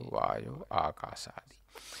තේජෝ වායෝ ආකාශ ආදී.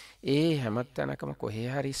 ඒ හැම තැනකම කොහේ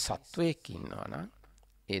හරි සත්වයක් ඉන්නවා නම්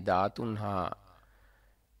ඒ ධාතුන් හා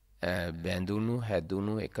බැඳුණු,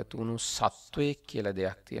 හැදුණු, එකතු වුණු සත්වයක් කියලා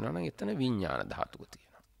දෙයක් තියෙනවා නම් එතන විඥාන ධාතුව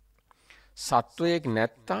තියෙනවා. සත්වයක්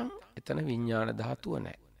නැත්තම් එතන විඥාන ධාතුව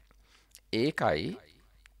නැහැ. ඒකයි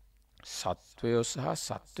සත්වයෝ සහ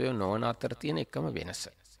සත්වයෝ නොවන අතර තියෙන එකම වෙනස.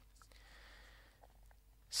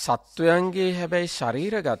 සත්වයන්ගේ හැබැයි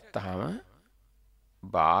ශරීර ගත්තාම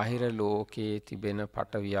බාහිර ලෝකයේ තිබෙන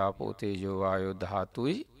පඨවි ආපෝ තේජෝ වායෝ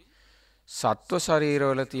ධාතුයි සත්ව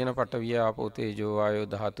ශරීරවල තියෙන පඨවි ආපෝ තේජෝ වායෝ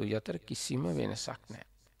ධාතුයි අතර කිසිම වෙනසක් නැහැ.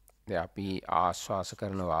 දැන් අපි ආශ්වාස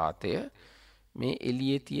කරන වාතය මේ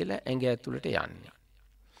එළියේ තියලා ඇඟ ඇතුළට යන්නේ.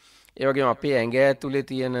 ඒ වගේම අපේ ඇඟ ඇතුලේ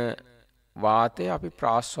තියෙන වාතය අපි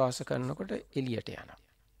ප්‍රාශ්වාස කරනකොට එළියට යනවා.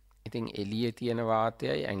 ඉතින් එළියේ තියෙන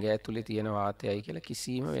වාතයයි ඇඟ ඇතුලේ තියෙන වාතයයි කියලා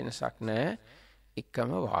කිසිම වෙනසක් නැහැ.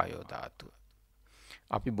 එකම වායෝ ධාතුව.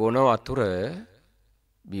 අපි බොන වතුර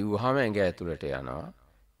බිව්වහම ඇඟ ඇතුලට යනවා.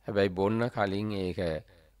 හැබැයි බොන්න කලින් ඒක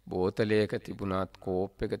බෝතලයක තිබුණත්,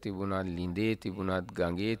 කෝප් එක තිබුණත්, ලිඳේ තිබුණත්,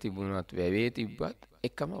 ගඟේ තිබුණත්, වැවේ තිබ්බත්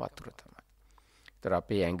එකම වතුර තමයි. ඒතර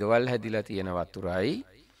අපේ ඇඟවල් හැදිලා තියෙන වතුරයි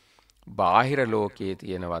බාහිර ලෝකයේ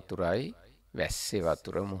තියෙන වතුරයි, වැස්සේ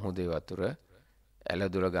වතුර, මුහුදේ වතුර,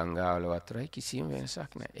 ඇලදොල ගංගාවල වතුරයි කිසිම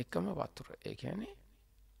වෙනසක් නැහැ. එකම වතුර. ඒ කියන්නේ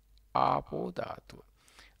ආපෝ ධාතුව.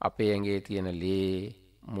 අපේ ඇඟේ තියෙන ලේ,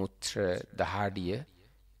 මුත්‍ර, දහඩිය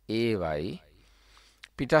ඒවයි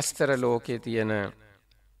පිටස්තර ලෝකයේ තියෙන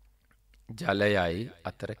ජලයයි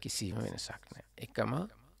අතර කිසිම වෙනසක් නැහැ. එකම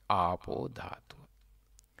ආපෝ ධාතුව.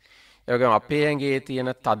 ඒ වගේම අපේ ඇඟේ තියෙන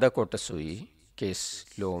තද කොටසුයි කෙස්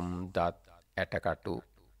ලොම් දත් ඇටකටු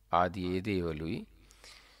ආදී ඒ දේවලුයි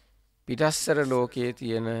පිටස්සර ලෝකයේ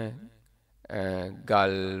තියෙන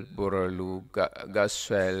ගල් බොරලු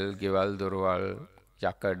ගස්වැල් ගෙවල් දොරවල්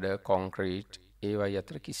යකඩ කොන්ක්‍රීට් ඒවයි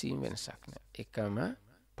අතර කිසිම වෙනසක් නැහැ. එකම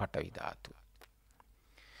පටවි ධාතුව.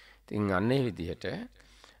 ඉතින් අන්නේ විදිහට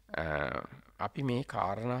අපි මේ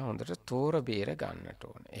කාරණා හොඳට තෝර බේර ගන්නට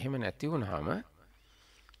ඕන. එහෙම නැති වුනහම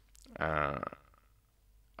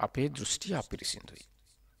අපේ දෘෂ්ටි අපිරිසිදුයි.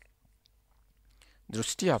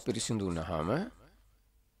 දෘෂ්ටි අපිරිසිදු වුනහම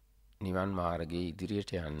නිවන් මාර්ගයේ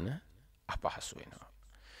ඉදිරියට යන්න අපහසු වෙනවා.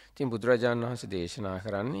 ඉතින් බුදුරජාණන් වහන්සේ දේශනා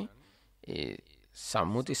කරන්නේ ඒ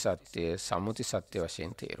සම්මුති සත්‍ය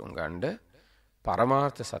වශයෙන් තේරුම් ගන්න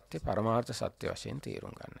පරමාර්ථ සත්‍ය වශයෙන්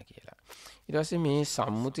තේරුම් ගන්න කියලා. ඊට පස්සේ මේ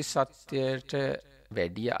සම්මුති සත්‍යයට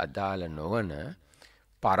වැඩි අදාළ නොවන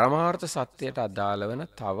පරමාර්ථ සත්‍යයට අදාළ වෙන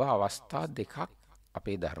තව අවස්ථා දෙකක්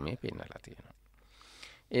අපේ ධර්මයේ පෙන්වලා තියෙනවා.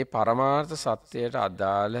 ඒ පරමාර්ථ සත්‍යයට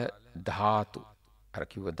අදාළ ධාතු අර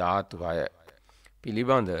කිව්ව ධාතු 6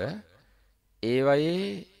 පිළිබඳ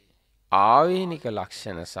ඒවයේ ආවේනික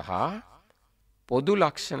ලක්ෂණ සහ පොදු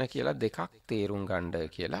ලක්ෂණ කියලා දෙකක් තේරුම් ගන්න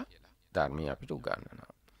කියලා ධර්මය අපිට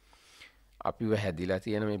උගන්වනවා. අපිව හැදිලා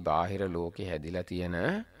තියෙන මේ බාහිර ලෝකේ හැදිලා තියෙන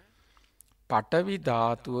පඨවි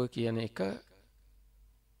ධාතුව කියන එක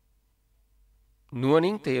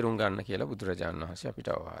නුවණින් තේරුම් ගන්න කියලා බුදුරජාණන් වහන්සේ අපිට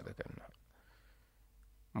අවවාද කරනවා.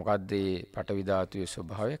 මොකද්ද මේ පඨවි ධාතුවේ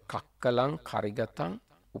ස්වභාවය? කක්කලං කරිගතං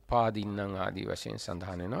උපාදින්නම් ආදී වශයෙන්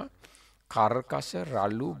සඳහන් වෙනවා. කර්කශ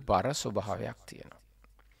රළු බර ස්වභාවයක් තියෙනවා.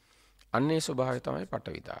 අන්නේ ස්වභාවය තමයි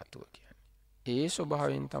පඨවි ධාතුව කියන්නේ. ඒ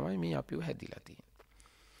ස්වභාවයෙන් තමයි මේ අපිව හැදිලා තියෙන්නේ.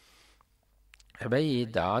 හැබැයි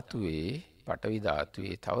මේ ධාතුවේ පඨවි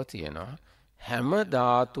ධාතුවේ තව තියෙනවා හැම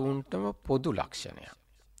ධාතුන්ටම පොදු ලක්ෂණයක්.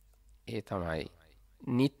 ඒ තමයි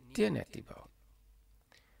නිට්ටය නැති බව.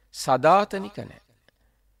 සදාතනික නැහැ.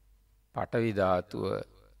 පඨවි ධාතුව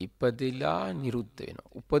ඉපදිලා නිරුද්ධ වෙනවා.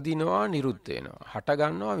 උපදිනවා නිරුද්ධ වෙනවා. හට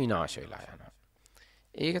ගන්නවා විනාශ වෙලා යනවා.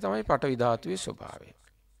 ඒක තමයි පඨවි ධාතුවේ ස්වභාවය.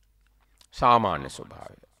 සාමාන්‍ය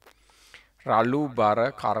ස්වභාවය. රළු බර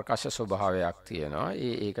කර්කශ ස්වභාවයක් තියෙනවා.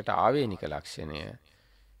 ඒකට ආවේනික ලක්ෂණය.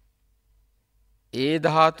 ඒ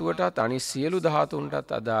ධාතුවටත් අනිත් සියලු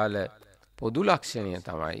ධාතුන්ටත් අදාළ පොදු ලක්ෂණය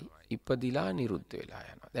තමයි ඉපදිලා නිරුද්ධ වෙලා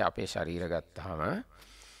යනවා. දැන් අපේ ශරීර ගත්තාම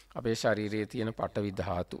අපේ ශරීරයේ තියෙන පඨවි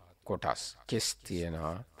ධාතු කොටස් කෙස්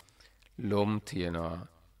තියෙනවා, ලොම් තියෙනවා,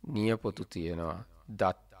 නියපොතු තියෙනවා,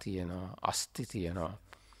 දත් තියෙනවා, අස්ථි තියෙනවා,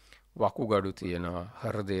 වකුගඩු තියෙනවා,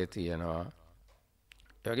 හෘදය තියෙනවා.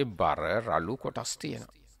 ඒ වගේ බර රළු කොටස්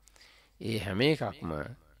තියෙනවා. ඒ හැම එකක්ම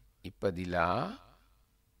ඉපදිලා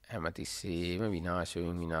හැමතිස්සෙම විනාශ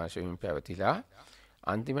වෙමින් පැවතිලා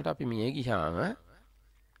අන්තිමට අපි මිය ගියාම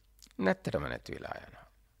නැත්තටම නැති වෙලා යනවා.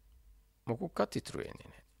 මොකක්වත් ඉතුරු වෙන්නේ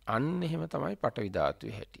නැහැ. අන්න එහෙම තමයි පඨවි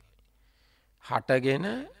ධාතුවේ හැටි. හටගෙන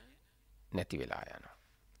නැති වෙලා යනවා.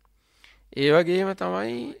 ඒ වගේම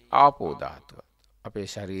තමයි ආපෝ ධාතුව. අපේ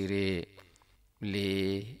ශරීරයේ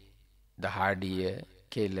ලේ, දහඩිය,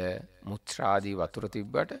 කෙල, මුත්‍රාදී වතුර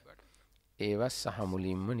තිබ්බට ඒවා සහ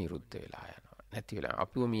මුලින්ම නිරුද්ධ වෙලා යනවා. නැති වෙලා.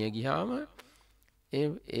 අපිව මිය ගියාම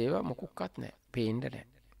ඒවා මොකක්වත් නැහැ. පේන්න නැහැ.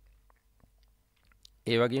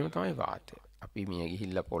 ඒ වගේම තමයි වාතය. අපි මිය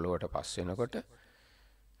ගිහිල්ලා පොළොවට පස් වෙනකොට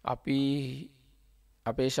අපි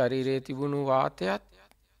අපේ ශරීරයේ තිබුණු වාතයත්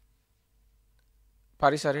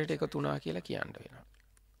පරිසරයට එකතු වුණා කියලා කියන්න වෙනවා.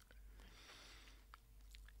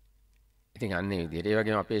 ඉතින් අන්නේ විදිහට ඒ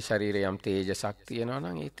වගේම අපේ ශරීරයේ යම් තේජසක් තියෙනවා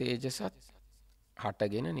නම් ඒ තේජසත්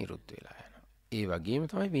හටගෙන නිරුද්ධ වෙලා යනවා. ඒ වගේම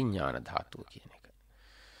තමයි විඥාන ධාතුව කියන එක.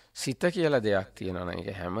 සිත කියලා දෙයක් තියෙනවා නම්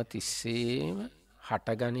ඒක හැම තිස්සෙම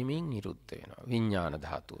හටගනිමින් නිරුද්ධ වෙනවා. විඥාන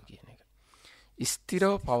ධාතුව කියන එක.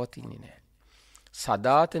 ස්ථිරව පවතින්නේ නැහැ.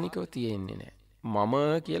 සදාතනිකව තියෙන්නේ නැහැ. මම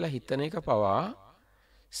කියලා හිතන එක පවා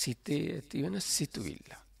සිතේ ඇති වෙන සිතුවිල්ල.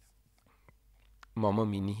 මම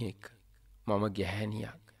මිනිහෙක්, මම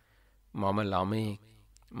ගැහැණියක්, මම ළමයෙක්,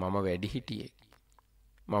 මම වැඩිහිටියෙක්,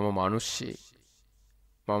 මම මිනිස්සෙක්,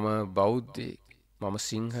 මම බෞද්ධයෙක්, මම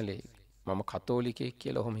සිංහලෙක්, මම කතෝලිකයෙක්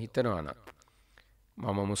කියලා ඔහොම හිතනවා නම්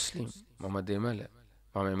මම මුස්ලිම්, මම දෙමළ,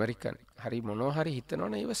 මම ඇමරිකන් හරි මොනවා හරි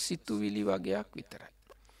හිතනවනේ ඒව සිතුවිලි වගේක් විතරයි.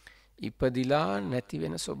 ඉපදිලා නැති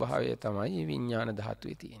වෙන ස්වභාවය තමයි විඥාන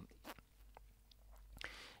ධාතුවේ තියෙන්නේ.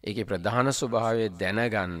 ඒකේ ප්‍රධාන ස්වභාවය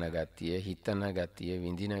දැනගන්න ගතිය, හිතන ගතිය,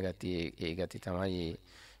 විඳින ගතිය, ඒ ගති තමයි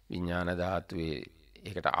විඥාන ධාතුවේ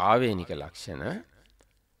ඒකට ආවේනික ලක්ෂණ.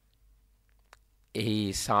 එහි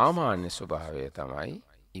සාමාන්‍ය ස්වභාවය තමයි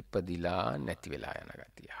ඉපදිලා නැති වෙලා යන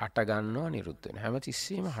ගතිය. හට ගන්නවා නිරුද්ධ වෙනවා.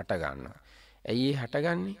 හැමතිස්සෙම හට ගන්නවා. ඇයි ඒ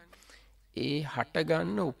හටගන්නේ? ඒ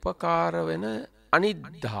හටගන්න උපකාර වෙන අනිත්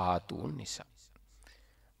ධාතුන් නිසා.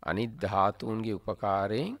 අනිත් ධාතුන්ගේ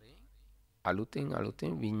උපකාරයෙන්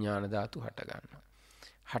අලුතෙන් විඥාන ධාතු හටගන්නවා.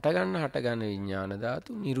 හටගන්න විඥාන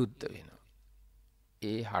ධාතු නිරුද්ධ වෙනවා.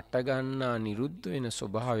 ඒ හටගන්නා නිරුද්ධ වෙන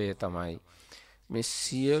ස්වභාවය තමයි මේ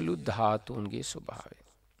සියලු ධාතුන්ගේ ස්වභාවය.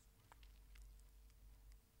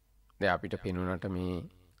 දැන් අපිට පෙනුනට මේ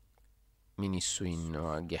මිනිස්සු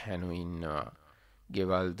ඉන්නවා, ගැහැණු ඉන්නවා,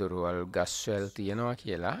 ගෙවල් දොරවල් ගස්වැල් තියනවා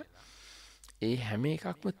කියලා ඒ හැම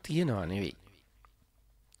එකක්ම තියනවා නෙවෙයි.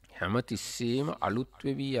 හැම තිස්සෙම අලුත්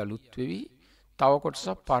වෙවි තව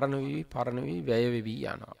කොටසක් පරණ වෙවි වැය වෙවි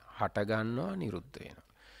යනවා. හට ගන්නවා නිරුද්ධ වෙනවා.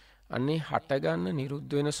 අන්නේ හට ගන්න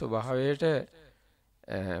නිරුද්ධ වෙන ස්වභාවයට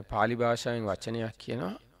පාලි භාෂාවෙන් වචනයක්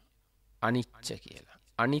කියනවා අනිත්‍ය කියලා.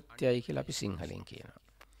 අනිත්‍යයි කියලා අපි සිංහලෙන් කියනවා.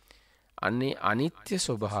 අන්නේ අනිත්‍ය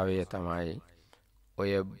ස්වභාවය තමයි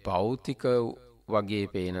ඔය භෞතික වගේ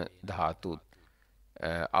පේන ධාතුත්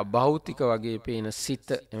අභෞතික වගේ පේන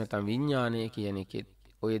සිත එමෙතන විඥානය කියන එකෙත්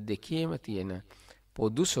ඔය දෙකේම තියෙන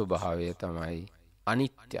පොදු ස්වභාවය තමයි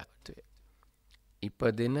අනිත්‍යත්වය.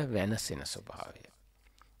 ඉපදෙන වෙනසෙන ස්වභාවය.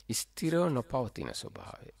 ස්ථිරව නොපවතින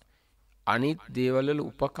ස්වභාවය. අනිත් දේවල් වල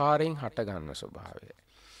උපකාරයෙන් හටගන්න ස්වභාවය.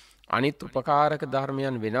 අනිත් උපකාරක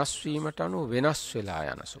ධර්මයන් වෙනස් වීමට අනුව වෙනස් වෙලා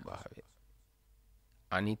යන ස්වභාවය.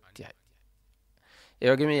 අනිත්‍යයි. ඒ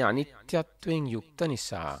වගේ මේ අනිත්‍යත්වයෙන් යුක්ත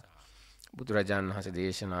නිසා බුදුරජාණන් වහන්සේ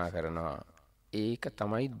දේශනා කරනවා ඒක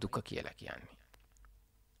තමයි දුක කියලා කියන්නේ.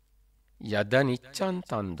 යද නිච්ඡං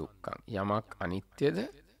තන් දුක්ඛං. යමක් අනිත්‍යද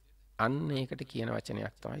අන්න ඒකට කියන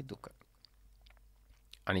වචනයක් තමයි දුක.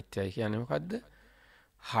 අනිත්‍යයි කියන්නේ මොකද්ද?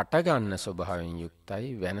 හට ගන්න ස්වභාවයෙන්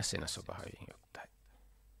යුක්තයි, වෙනසෙන ස්වභාවයෙන් යුක්තයි.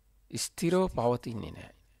 ස්ථිරව පවතින්නේ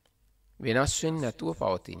නැහැ. වෙනස් වෙන්නේ නැතුව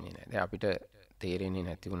පවතින්නේ නැහැ. දැන් අපිට තේරෙන්නේ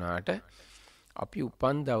නැති වුණාට අපි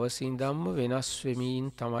උපන් දවසේ ඉඳන්ම වෙනස්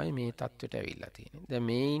වෙමින් තමයි මේ තත්ත්වයට ඇවිල්ලා තියෙන්නේ. දැන්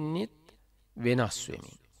මේ ඉන්නෙත් වෙනස්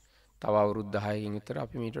වෙමින්. තව අවුරුදු 10කින් විතර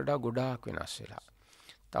අපි මීට වඩා ගොඩාක් වෙනස් වෙලා.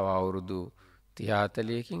 තව අවුරුදු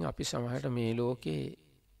 30-40කින් අපි සමහරට මේ ලෝකේ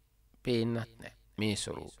පේන්නත් නැහැ. මේ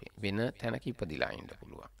ස්වරූපේ වෙන තැනක ඉපදිලා ඉන්න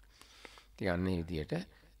පුළුවන්. ඉතින් අන්නේ විදියට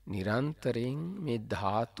නිරන්තරයෙන් මේ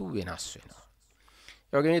ධාතු වෙනස් වෙනවා.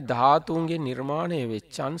 ඒ වගේ මේ ධාතුන්ගේ නිර්මාණය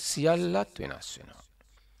වෙච්චන් සියල්ලත් වෙනස් වෙනවා.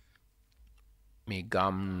 මේ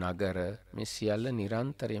ගම් නගර මේ සියල්ල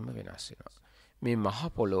නිරන්තරයෙන්ම වෙනස් වෙනවා. මේ මහ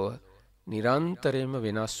පොළොව නිරන්තරයෙන්ම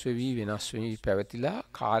වෙනස් වෙවි පැවතිලා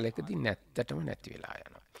කාලයකදී නැත්තටම නැති වෙලා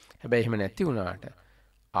යනවා. හැබැයි එහෙම නැති වුණාට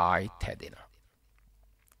ආයිත් හැදෙනවා.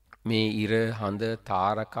 මේ ඉර හඳ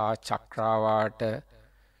තාරකා චක්‍රාවාට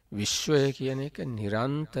විශ්වය කියන එක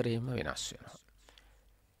නිරන්තරයෙන්ම වෙනස් වෙනවා.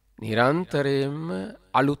 නිරන්තරයෙන්ම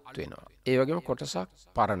අලුත් වෙනවා. ඒ වගේම කොටසක්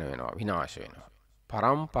පරණ වෙනවා, විනාශ වෙනවා.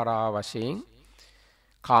 පරම්පරා වශයෙන්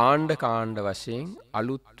කාණ්ඩ වශයෙන්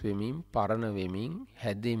අලුත් වෙමින්, පරණ වෙමින්,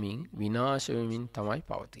 හැදෙමින්, විනාශ වෙමින් තමයි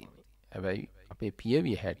පවතින්නේ. හැබැයි අපේ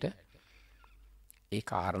පියවිය හැට ඒ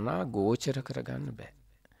කාරණා ගෝචර කරගන්න බෑ.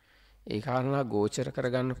 ඒ කාරණා ගෝචර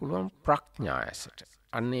කරගන්න පුළුවන් ප්‍රඥා ඇසට.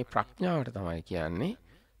 අන්නේ ප්‍රඥාවට තමයි කියන්නේ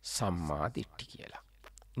සම්මා දිට්ඨි කියලා.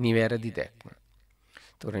 නිවැරදි දැක්ම.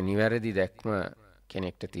 ඒතොර නිවැරදි දැක්ම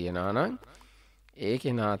කෙනෙක්ට තියනවා නම් ඒ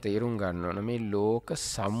කෙනා තේරුම් ගන්න ඕන මේ ලෝක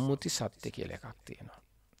සම්මුති සත්‍ය කියලා එකක් තියෙනවා.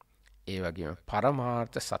 ඒ වගේම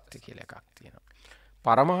පරමාර්ථ සත්‍ය කියලා එකක් තියෙනවා.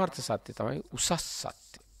 පරමාර්ථ සත්‍ය තමයි උසස්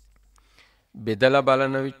සත්‍ය. බෙදලා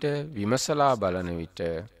බලන විට, විමසලා බලන විට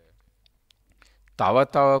තව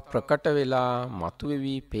ප්‍රකට වෙලා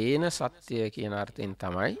මතුවෙවි පේන සත්‍ය කියන අර්ථයෙන්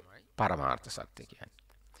තමයි පරමාර්ථ සත්‍ය කියන්නේ.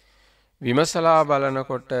 විමසලා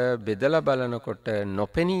බලනකොට, බෙදලා බලනකොට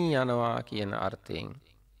නොපෙනී යනවා කියන අර්ථයෙන්,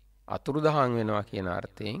 අතුරුදහන් වෙනවා කියන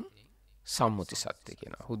අර්ථයෙන් සම්මුති සත්‍ය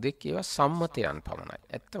කියනවා. හුදෙක් ඒවා සම්මතයන් පමණයි.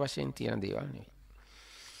 ඇත්ත වශයෙන් තියෙන දේවල් නෙවෙයි.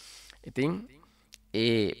 ඉතින්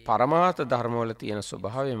ඒ පරමාර්ථ ධර්මවල තියෙන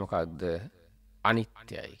ස්වභාවය මොකක්ද?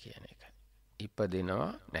 අනිත්‍යයි කියන එක.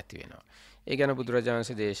 ඉපදෙනවා නැති වෙනවා. ඒ ගැන බුදුරජාණන්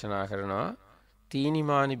වහන්සේ දේශනා කරනවා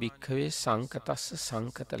තීනිමානි භික්ඛවේ සංකතස්ස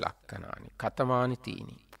සංකත ලක්ඛනානි කතමානි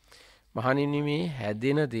තීනි. මහණෙනි මේ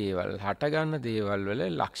හැදෙන දේවල්, හටගන්න දේවල් වල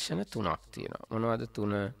ලක්ෂණ තුනක් තියෙනවා. මොනවද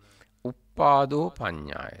තුන? උප්පාදෝ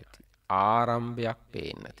පඤ්ඤායති. ආරම්භයක්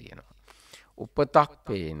පේන්න තියෙනවා. උපතක්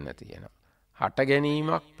පේන්න තියෙනවා. හට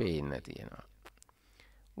ගැනීමක් පේන්න තියෙනවා.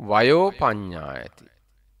 වයෝ පඤ්ඤායති.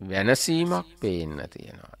 වෙනසීමක් පේන්න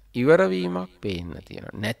තියෙනවා. ඉවරවීමක් පේන්න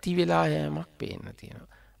තියෙනවා. නැති වෙලා යෑමක් පේන්න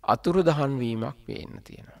තියෙනවා. අතුරුදහන් වීමක් පේන්න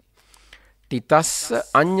තියෙනවා. තිතස්ස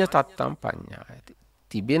අඤ්ඤ තත්තම් පඤ්ඤායති.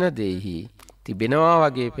 තිබෙන දෙෙහි තිබෙනවා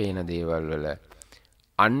වගේ පේන දේවල් වල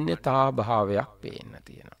අන්‍යතා භාවයක් පේන්න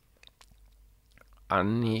තියෙනවා.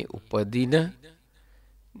 අන්නේ උපදින,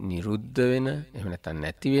 නිරුද්ධ වෙන, එහෙම නැත්නම්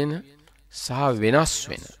නැති වෙන සහ වෙනස්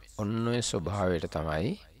වෙන ඔන්න ඔය ස්වභාවයට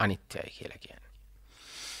තමයි අනිත්‍යයි කියලා කියන්නේ.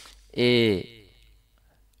 ඒ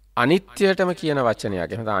අනිත්‍යයටම කියන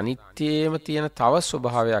වචනයක්. එහෙනම් අනිත්‍යයේම තියෙන තව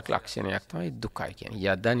ස්වභාවයක් ලක්ෂණයක් තමයි දුකයි කියන්නේ.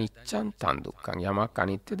 යද නිච්ඡං තන් දුක්ඛං. යමක්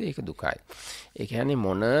අනිත්‍යද ඒක දුකයි. ඒ කියන්නේ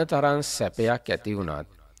මොන තරම් සැපයක් ඇති වුණත්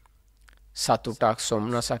සතුටක්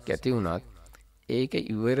සොම්නසක් ඇති වුණත් ඒක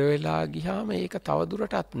ඉවර වෙලා ගියාම ඒක තව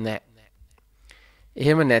දුරටත් නැහැ.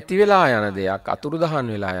 එහෙම නැති වෙලා යන දෙයක් අතුරුදහන්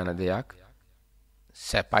වෙලා යන දෙයක්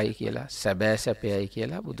සැපයි කියලා සැබෑ සැපයයි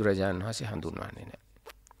කියලා බුදුරජාණන් වහන්සේ හඳුන්වන්නේ නැහැ.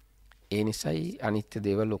 ඒ නිසායි අනිත්‍ය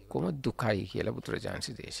දේවල් ඔක්කොම දුකයි කියලා බුදුරජාණන්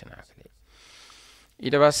ශ්‍රී දේශනා කළේ.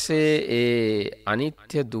 ඊට පස්සේ ඒ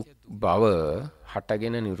අනිත්‍ය දුක් බව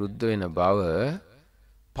හටගෙන නිරුද්ධ වෙන බව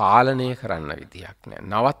පාලනය කරන්න විදියක් නැහැ.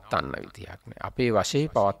 නවත්තන්න විදියක් නැහැ. අපේ වශයෙන්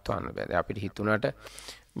පවත්වන්න බෑ. අපිට හිතුණාට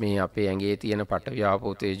මේ අපේ ඇඟේ තියෙන පඨවි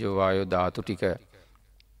ආපෝ තේජෝ වායෝ ධාතු ටික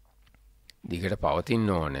දිගට පවතින්න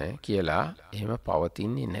ඕනේ කියලා එහෙම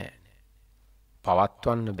පවතින්නේ නැහැ.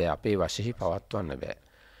 පවත්වන්න බෑ. අපේ වශයෙන් පවත්වන්න බෑ.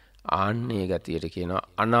 ආන්නේ ගතියට කියනවා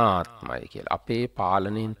අනාත්මයි කියලා. අපේ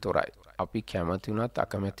පාලනයෙන් තොරයි. අපි කැමති වුණත්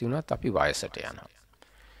අකමැති වුණත් අපි වයසට යනවා.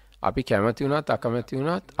 අපි කැමති වුණත් අකමැති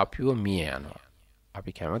වුණත් අපිව මිය යනවා.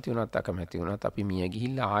 අපි කැමති වුණත් අකමැති වුණත් අපි මිය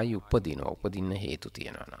ගිහිල්ලා ආයි උපදිනවා. උපදින්න හේතු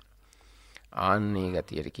තියෙනවා නම්. ආන්නේ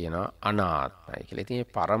ගතියට කියනවා අනාත්මයි කියලා. ඉතින්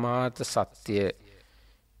මේ පරමාර්ථ සත්‍ය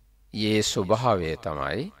යේ ස්වභාවය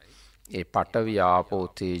තමයි ඒ පඨවි ආපෝ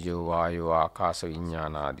තේජෝ වායෝ ආකාශ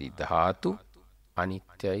විඥාන ආදී ධාතු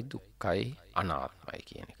අනිත්‍යයි දුක්ඛයි අනාත්මයි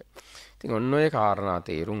කියන එක. ඉතින් ඔන්න ඔය කාරණා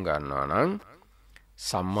තේරුම් ගන්නවා නම්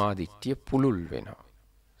සම්මා දිට්ඨිය පුළුල් වෙනවා.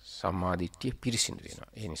 සම්මා දිට්ඨිය පිරිසිදු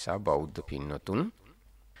වෙනවා. ඒ නිසා බෞද්ධ පින්නතුන්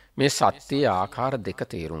මේ සත්‍යයේ ආකාර දෙක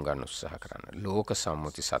තේරුම් ගන්න උත්සාහ කරන්න. ලෝක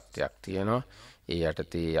සම්මුති සත්‍යයක් තියෙනවා. ඒ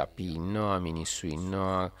යටතේ අපි ඉන්නවා, මිනිස්සු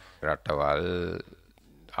ඉන්නවා, රටවල්,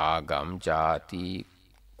 ආගම්, ಜಾති,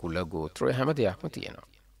 කුල, ගෝත්‍ර හැම දෙයක්ම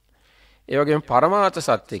තියෙනවා. ඒ වගේම පරමාර්ථ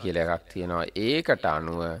සත්‍ය කියලා එකක් තියෙනවා. ඒකට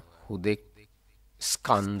අනුව හුදෙක්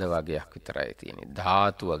ස්කන්ධ වගේක් විතරයි තියෙන්නේ.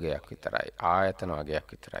 ධාතු වගේක් විතරයි. ආයතන වගේක්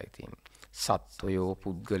විතරයි තියෙන්නේ. සත්වයෝ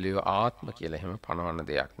පුද්ගලයෝ ආත්ම කියලා එහෙම පනවන්න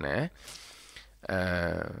දෙයක් නැහැ.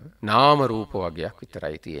 නාම රූප වගේක්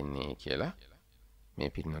විතරයි තියෙන්නේ කියලා මේ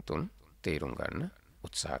පින්වතුන් තේරුම් ගන්න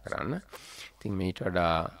උත්සාහ කරන්න. ඉතින් මේට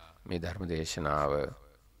වඩා මේ ධර්ම දේශනාව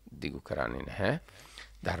දිගු කරන්නේ නැහැ.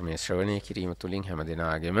 ධර්මයේ ශ්‍රවණය කිරීම තුළින් හැම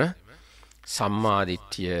දිනාගෙම සම්මා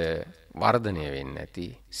දිට්ඨිය වර්ධනය වෙන්නේ නැති,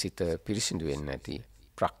 සිත පිරිසිදු වෙන්නේ නැති,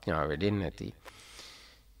 ප්‍රඥාව වැඩෙන්නේ නැති.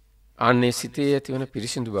 අනේ සිතේ ඇතිවන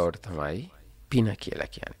පිරිසිදු බවට තමයි පින කියලා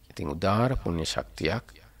කියන්නේ. ඉතින් උදාාර පුණ්‍ය ශක්තියක්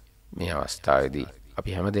මේ අවස්ථාවේදී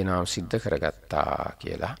අපි හැම දෙනාම සිද්ධ කරගත්තා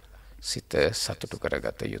කියලා සිත සතුටු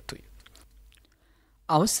කරගත යුතුයි.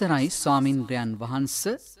 අවසරයි ස්වාමින්ද්‍රයන්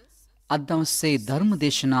වහන්සේ අද දවසේ ධර්ම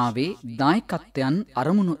දේශනාවේ දායකත්වයන්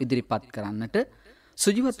අරමුණු ඉදිරිපත් කරන්නට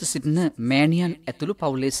සුජීවත්ව සිටින මෑණියන් ඇතුළු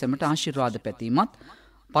පවුලේ සැමට ආශිර්වාද පැතීමත්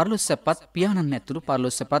පරලොස්සපත් පියාණන් ඇතුළු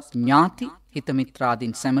පරලොස්සපත් ඥාති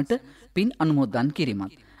හිතමිත්‍රාදීන් සැමට පින් අනුමෝදන්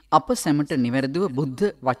කිරීමත් අප සැමට නිවැරදිව බුද්ධ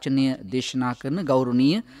වචනය දේශනා කරන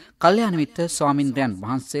ගෞරවනීය කල්යාණ මිත්‍ර ස්වාමින්ද්‍රයන්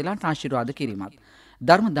වහන්සේලාට ආශිර්වාද කිරීමත්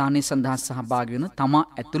ධර්ම දානයේ සඳහා සහභාගී වන තමා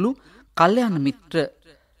ඇතුළු කල්යාණ මිත්‍ර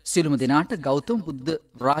සියලුම දෙනාට ගෞතම බුද්ධ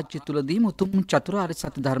රාජ්‍ය තුලදීම උතුම් චතුරාර්ය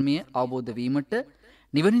සත්‍ය ධර්මය අවබෝධ වීමට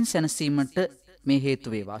නිවනින් සැනසීමට මේ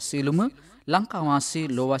හේතු වේවා. සියලුම ලංකාවාසී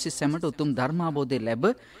ලෝවාසී සැමට උතුම් ධර්මාබෝධය ලැබ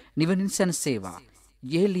නිවනින් සැනසේවා.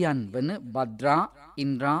 යෙහෙලියන් වන භද්‍රා,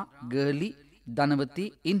 ඉන්ද්‍රා, ගර්ලි, ධනවති,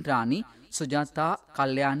 ඉන්ද්‍රානි, සුජාතා,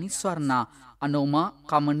 කල්යාණි, ස්වර්ණා, අනෝමා,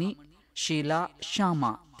 කමනි, ශීලා,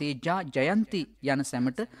 ශාමා, තේජා, ජයන්ති යන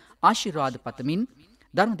සැමට ආශිර්වාද පතමින්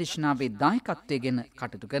ධර්මදේශනාවේ දායකත්වයෙන්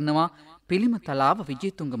කටයුතු කරනවා පිළිමතලාව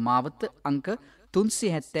විජේතුංග මාවත අංක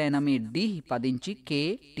 379 D පදිංචි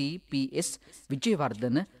KTPS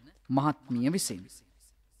විජේවර්ධන මහත්මිය විසින්.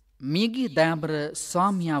 මියගිය දයාබර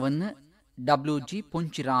ස්වාමියා වන WG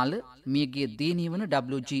පුංචිරාල, මියගිය දියණිය වන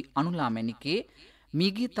WG අනුලාමැණිකේ,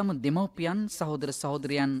 මියගිය තම දෙමව්පියන් සහෝදර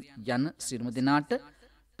සහෝදරයන් යන සියලුම දෙනාට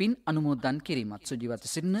පින් අනුමෝදන් කිරීමත් සුජීවත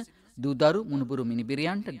සිටින දූදරු මුණුබුරු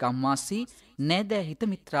මිනිබිරියන්ට ගම්වාසී නෑදෑ හිත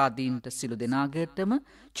මිත්‍රාදීන්ට සිළු දෙනාගටම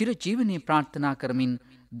චිර ජීවනයේ ප්‍රාර්ථනා කරමින්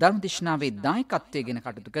ධර්මදේශනාවේ දායකත්වයෙන්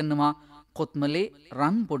කටයුතු කරනවා කොත්මලේ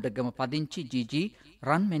රන් බොඩගම පදිංචි ජීජී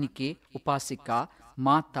රන්මැණිකේ උපාසිකා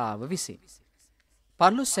මාතාව විසින්.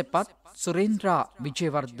 පර්ලොස්සැපත් සුරේන්ද්‍රා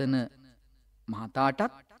විජේවර්ධන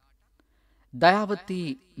මහතාටත් දයාවතී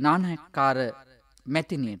නානායක්කාර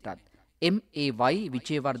මැතිනියටත් MAY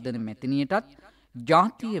විජේවර්ධන මැතිනියටත්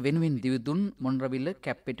ජාතිය වෙනුවෙන් දිවිදුන් මොණරවිල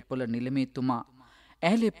කැප්පෙටිපොළ නිලමේතුමා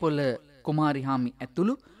ඇහැලේපොළ කුමාරිහාමි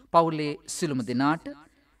ඇතුළු පවුලේ සිළුම දෙනාට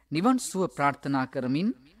නිවන් සුව ප්‍රාර්ථනා කරමින්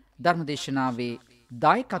ධර්මදේශනාවේ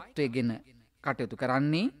දායකත්වයෙන් කටයුතු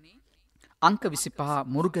කරන්නේ අංක 25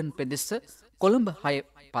 මුරුගන් පෙදෙස කොළඹ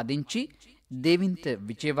 6 පදිංචි දේවින්ත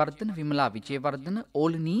විජේවර්ධන විමලා විජේවර්ධන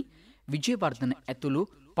ඕලනී විජේවර්ධන ඇතුළු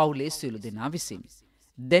පවුලේ සියලු දෙනා විසින්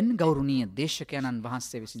දැන් ගෞරවනීය දේශකයන්න්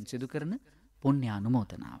වහන්සේ විසින් සිදු කරන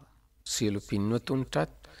පුණ්‍යානුමෝදනාව. සියලු පින්වතුන්ටත්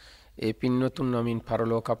ඒ පින්වතුන් නමින්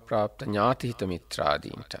පරලෝක ප්‍රාප්ත ඥාතිහිත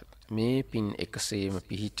මිත්‍රාදීන්ටත් මේ පින් එකසේම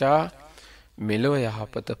පිහිටා මෙලොව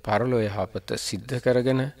යහපත පරලොව යහපත සිද්ධ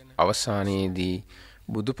කරගෙන අවසානයේදී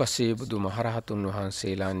බුදුපසේ බුදු මහරහතුන්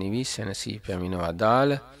වහන්සේලා නිවී සැනසී පැමිණ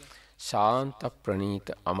වදාළ ශාන්ත ප්‍රණීත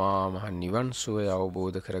අමා මහ නිවන් සුවය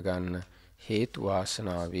අවබෝධ කරගන්න හේතු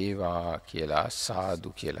වාසනා වේවා කියලා සාදු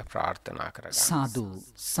කියලා ප්‍රාර්ථනා කරගන්න. සාදු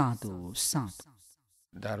සාදු සාදු.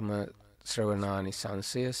 ධර්ම ශ්‍රවණානි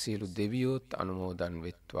සංසය සියලු දෙවියොත් අනුමෝදන්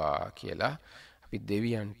වෙත්වා කියලා අපි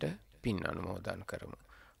දෙවියන්ට පින් අනුමෝදන් කරමු.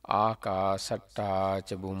 ආකාසට්ටා ච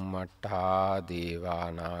බුම්මට්ටා දේවා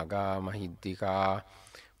නාග මහිද්దికා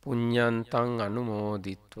පුඤ්ඤන්තං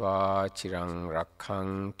අනුමෝදිත්වා චිරං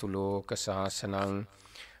රක්ඛන්තු ලෝක සාසනං.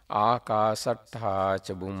 ආකාසට්ටා ච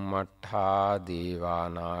බුම්මට්ටා දේවා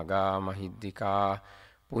නාග මහිද්దికා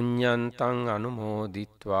පුඤ්ඤන්තං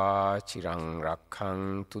අනුමෝදිත්වා චිරං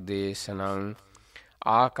රක්ඛන්තු දේශනං.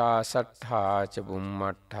 ආකාසට්ටා ච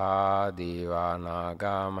බුම්මට්ටා දේවා නාග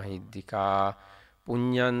මහිද්దికා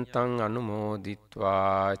පුඤ්ඤන්තං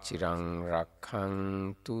අනුමෝදිත්වා චිරං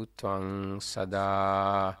රක්ඛන්තු ත්වං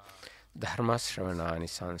සදා. ධර්ම ශ්‍රවණානි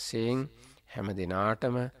සංසයෙන් හැම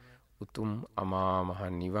දිනාටම උතුම් අමා මහ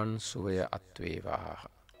නිවන් සුවය අත් වේවා.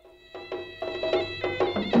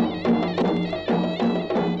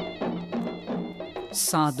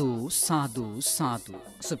 සාදු සාදු සාදු.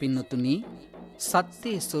 සුපින්නතුනි,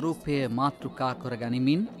 සත්‍ය ස්වરૂපය මාතෘකා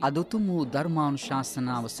කරගනිමින් අද උතුම් වූ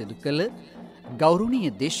ධර්මානුශාසනාව සිදු කළ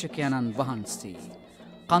ගෞරවනීය දේශකයන්න් වහන්සේ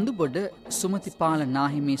කඳුබොඩ සුමතිපාල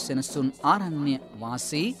නාහිමි සෙනසුන් ආරණ්‍ය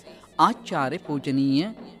වාසී ආචාර්ය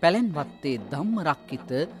පූජනීය පැලැන්වත්තේ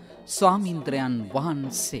ධම්මරක්කිත ස්වාමීන්ද්‍රයන්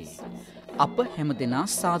වහන්සේ අප හැමදෙනා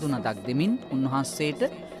සාදු නදක් දෙමින් උන්වහන්සේට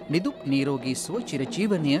නිදුක් නිරෝගී සුව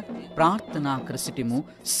චිරජීවනය ප්‍රාර්ථනා කර සිටිමු.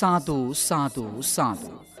 සාදු සාදු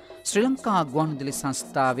සාදු. ශ්‍රී ලංකා ගුවන්විදුලි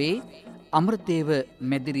සංස්ථාවේ අමරදේව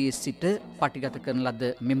මැදිරියේ සිට පටිගත කරන ලද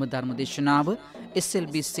මෙම ධර්මදේශනාව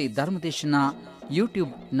SLBC ධර්මදේශනා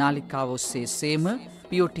YouTube නාලිකාව ඔස්සේ සේම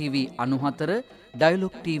POTV 94,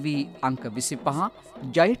 ඩයලොග් TV අංක 25,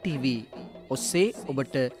 ජය TV ඔස්සේ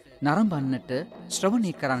ඔබට නරඹන්නට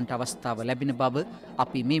ශ්‍රවණය කරන්නට අවස්ථාව ලැබෙන බව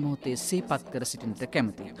අපි මේ මොහොතේ සිහිපත් කර සිටින්නට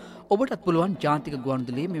කැමැතියි. ඔබටත් පුළුවන් ජාතික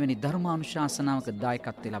ගුවන්විදුලියේ මෙවැනි ධර්මානුශාසනාවක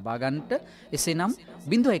දායකත්වය ලබා ගන්නට. එසේනම්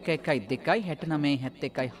 0112 69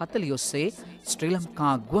 71 40 ඔස්සේ ශ්‍රී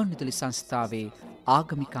ලංකා ගුවන්විදුලි සංස්ථාවේ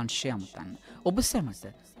ආගමික අංශය අමතන්න. ඔබ සැමට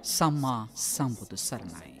සම්මා සම්බුදු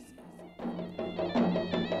සරණයි.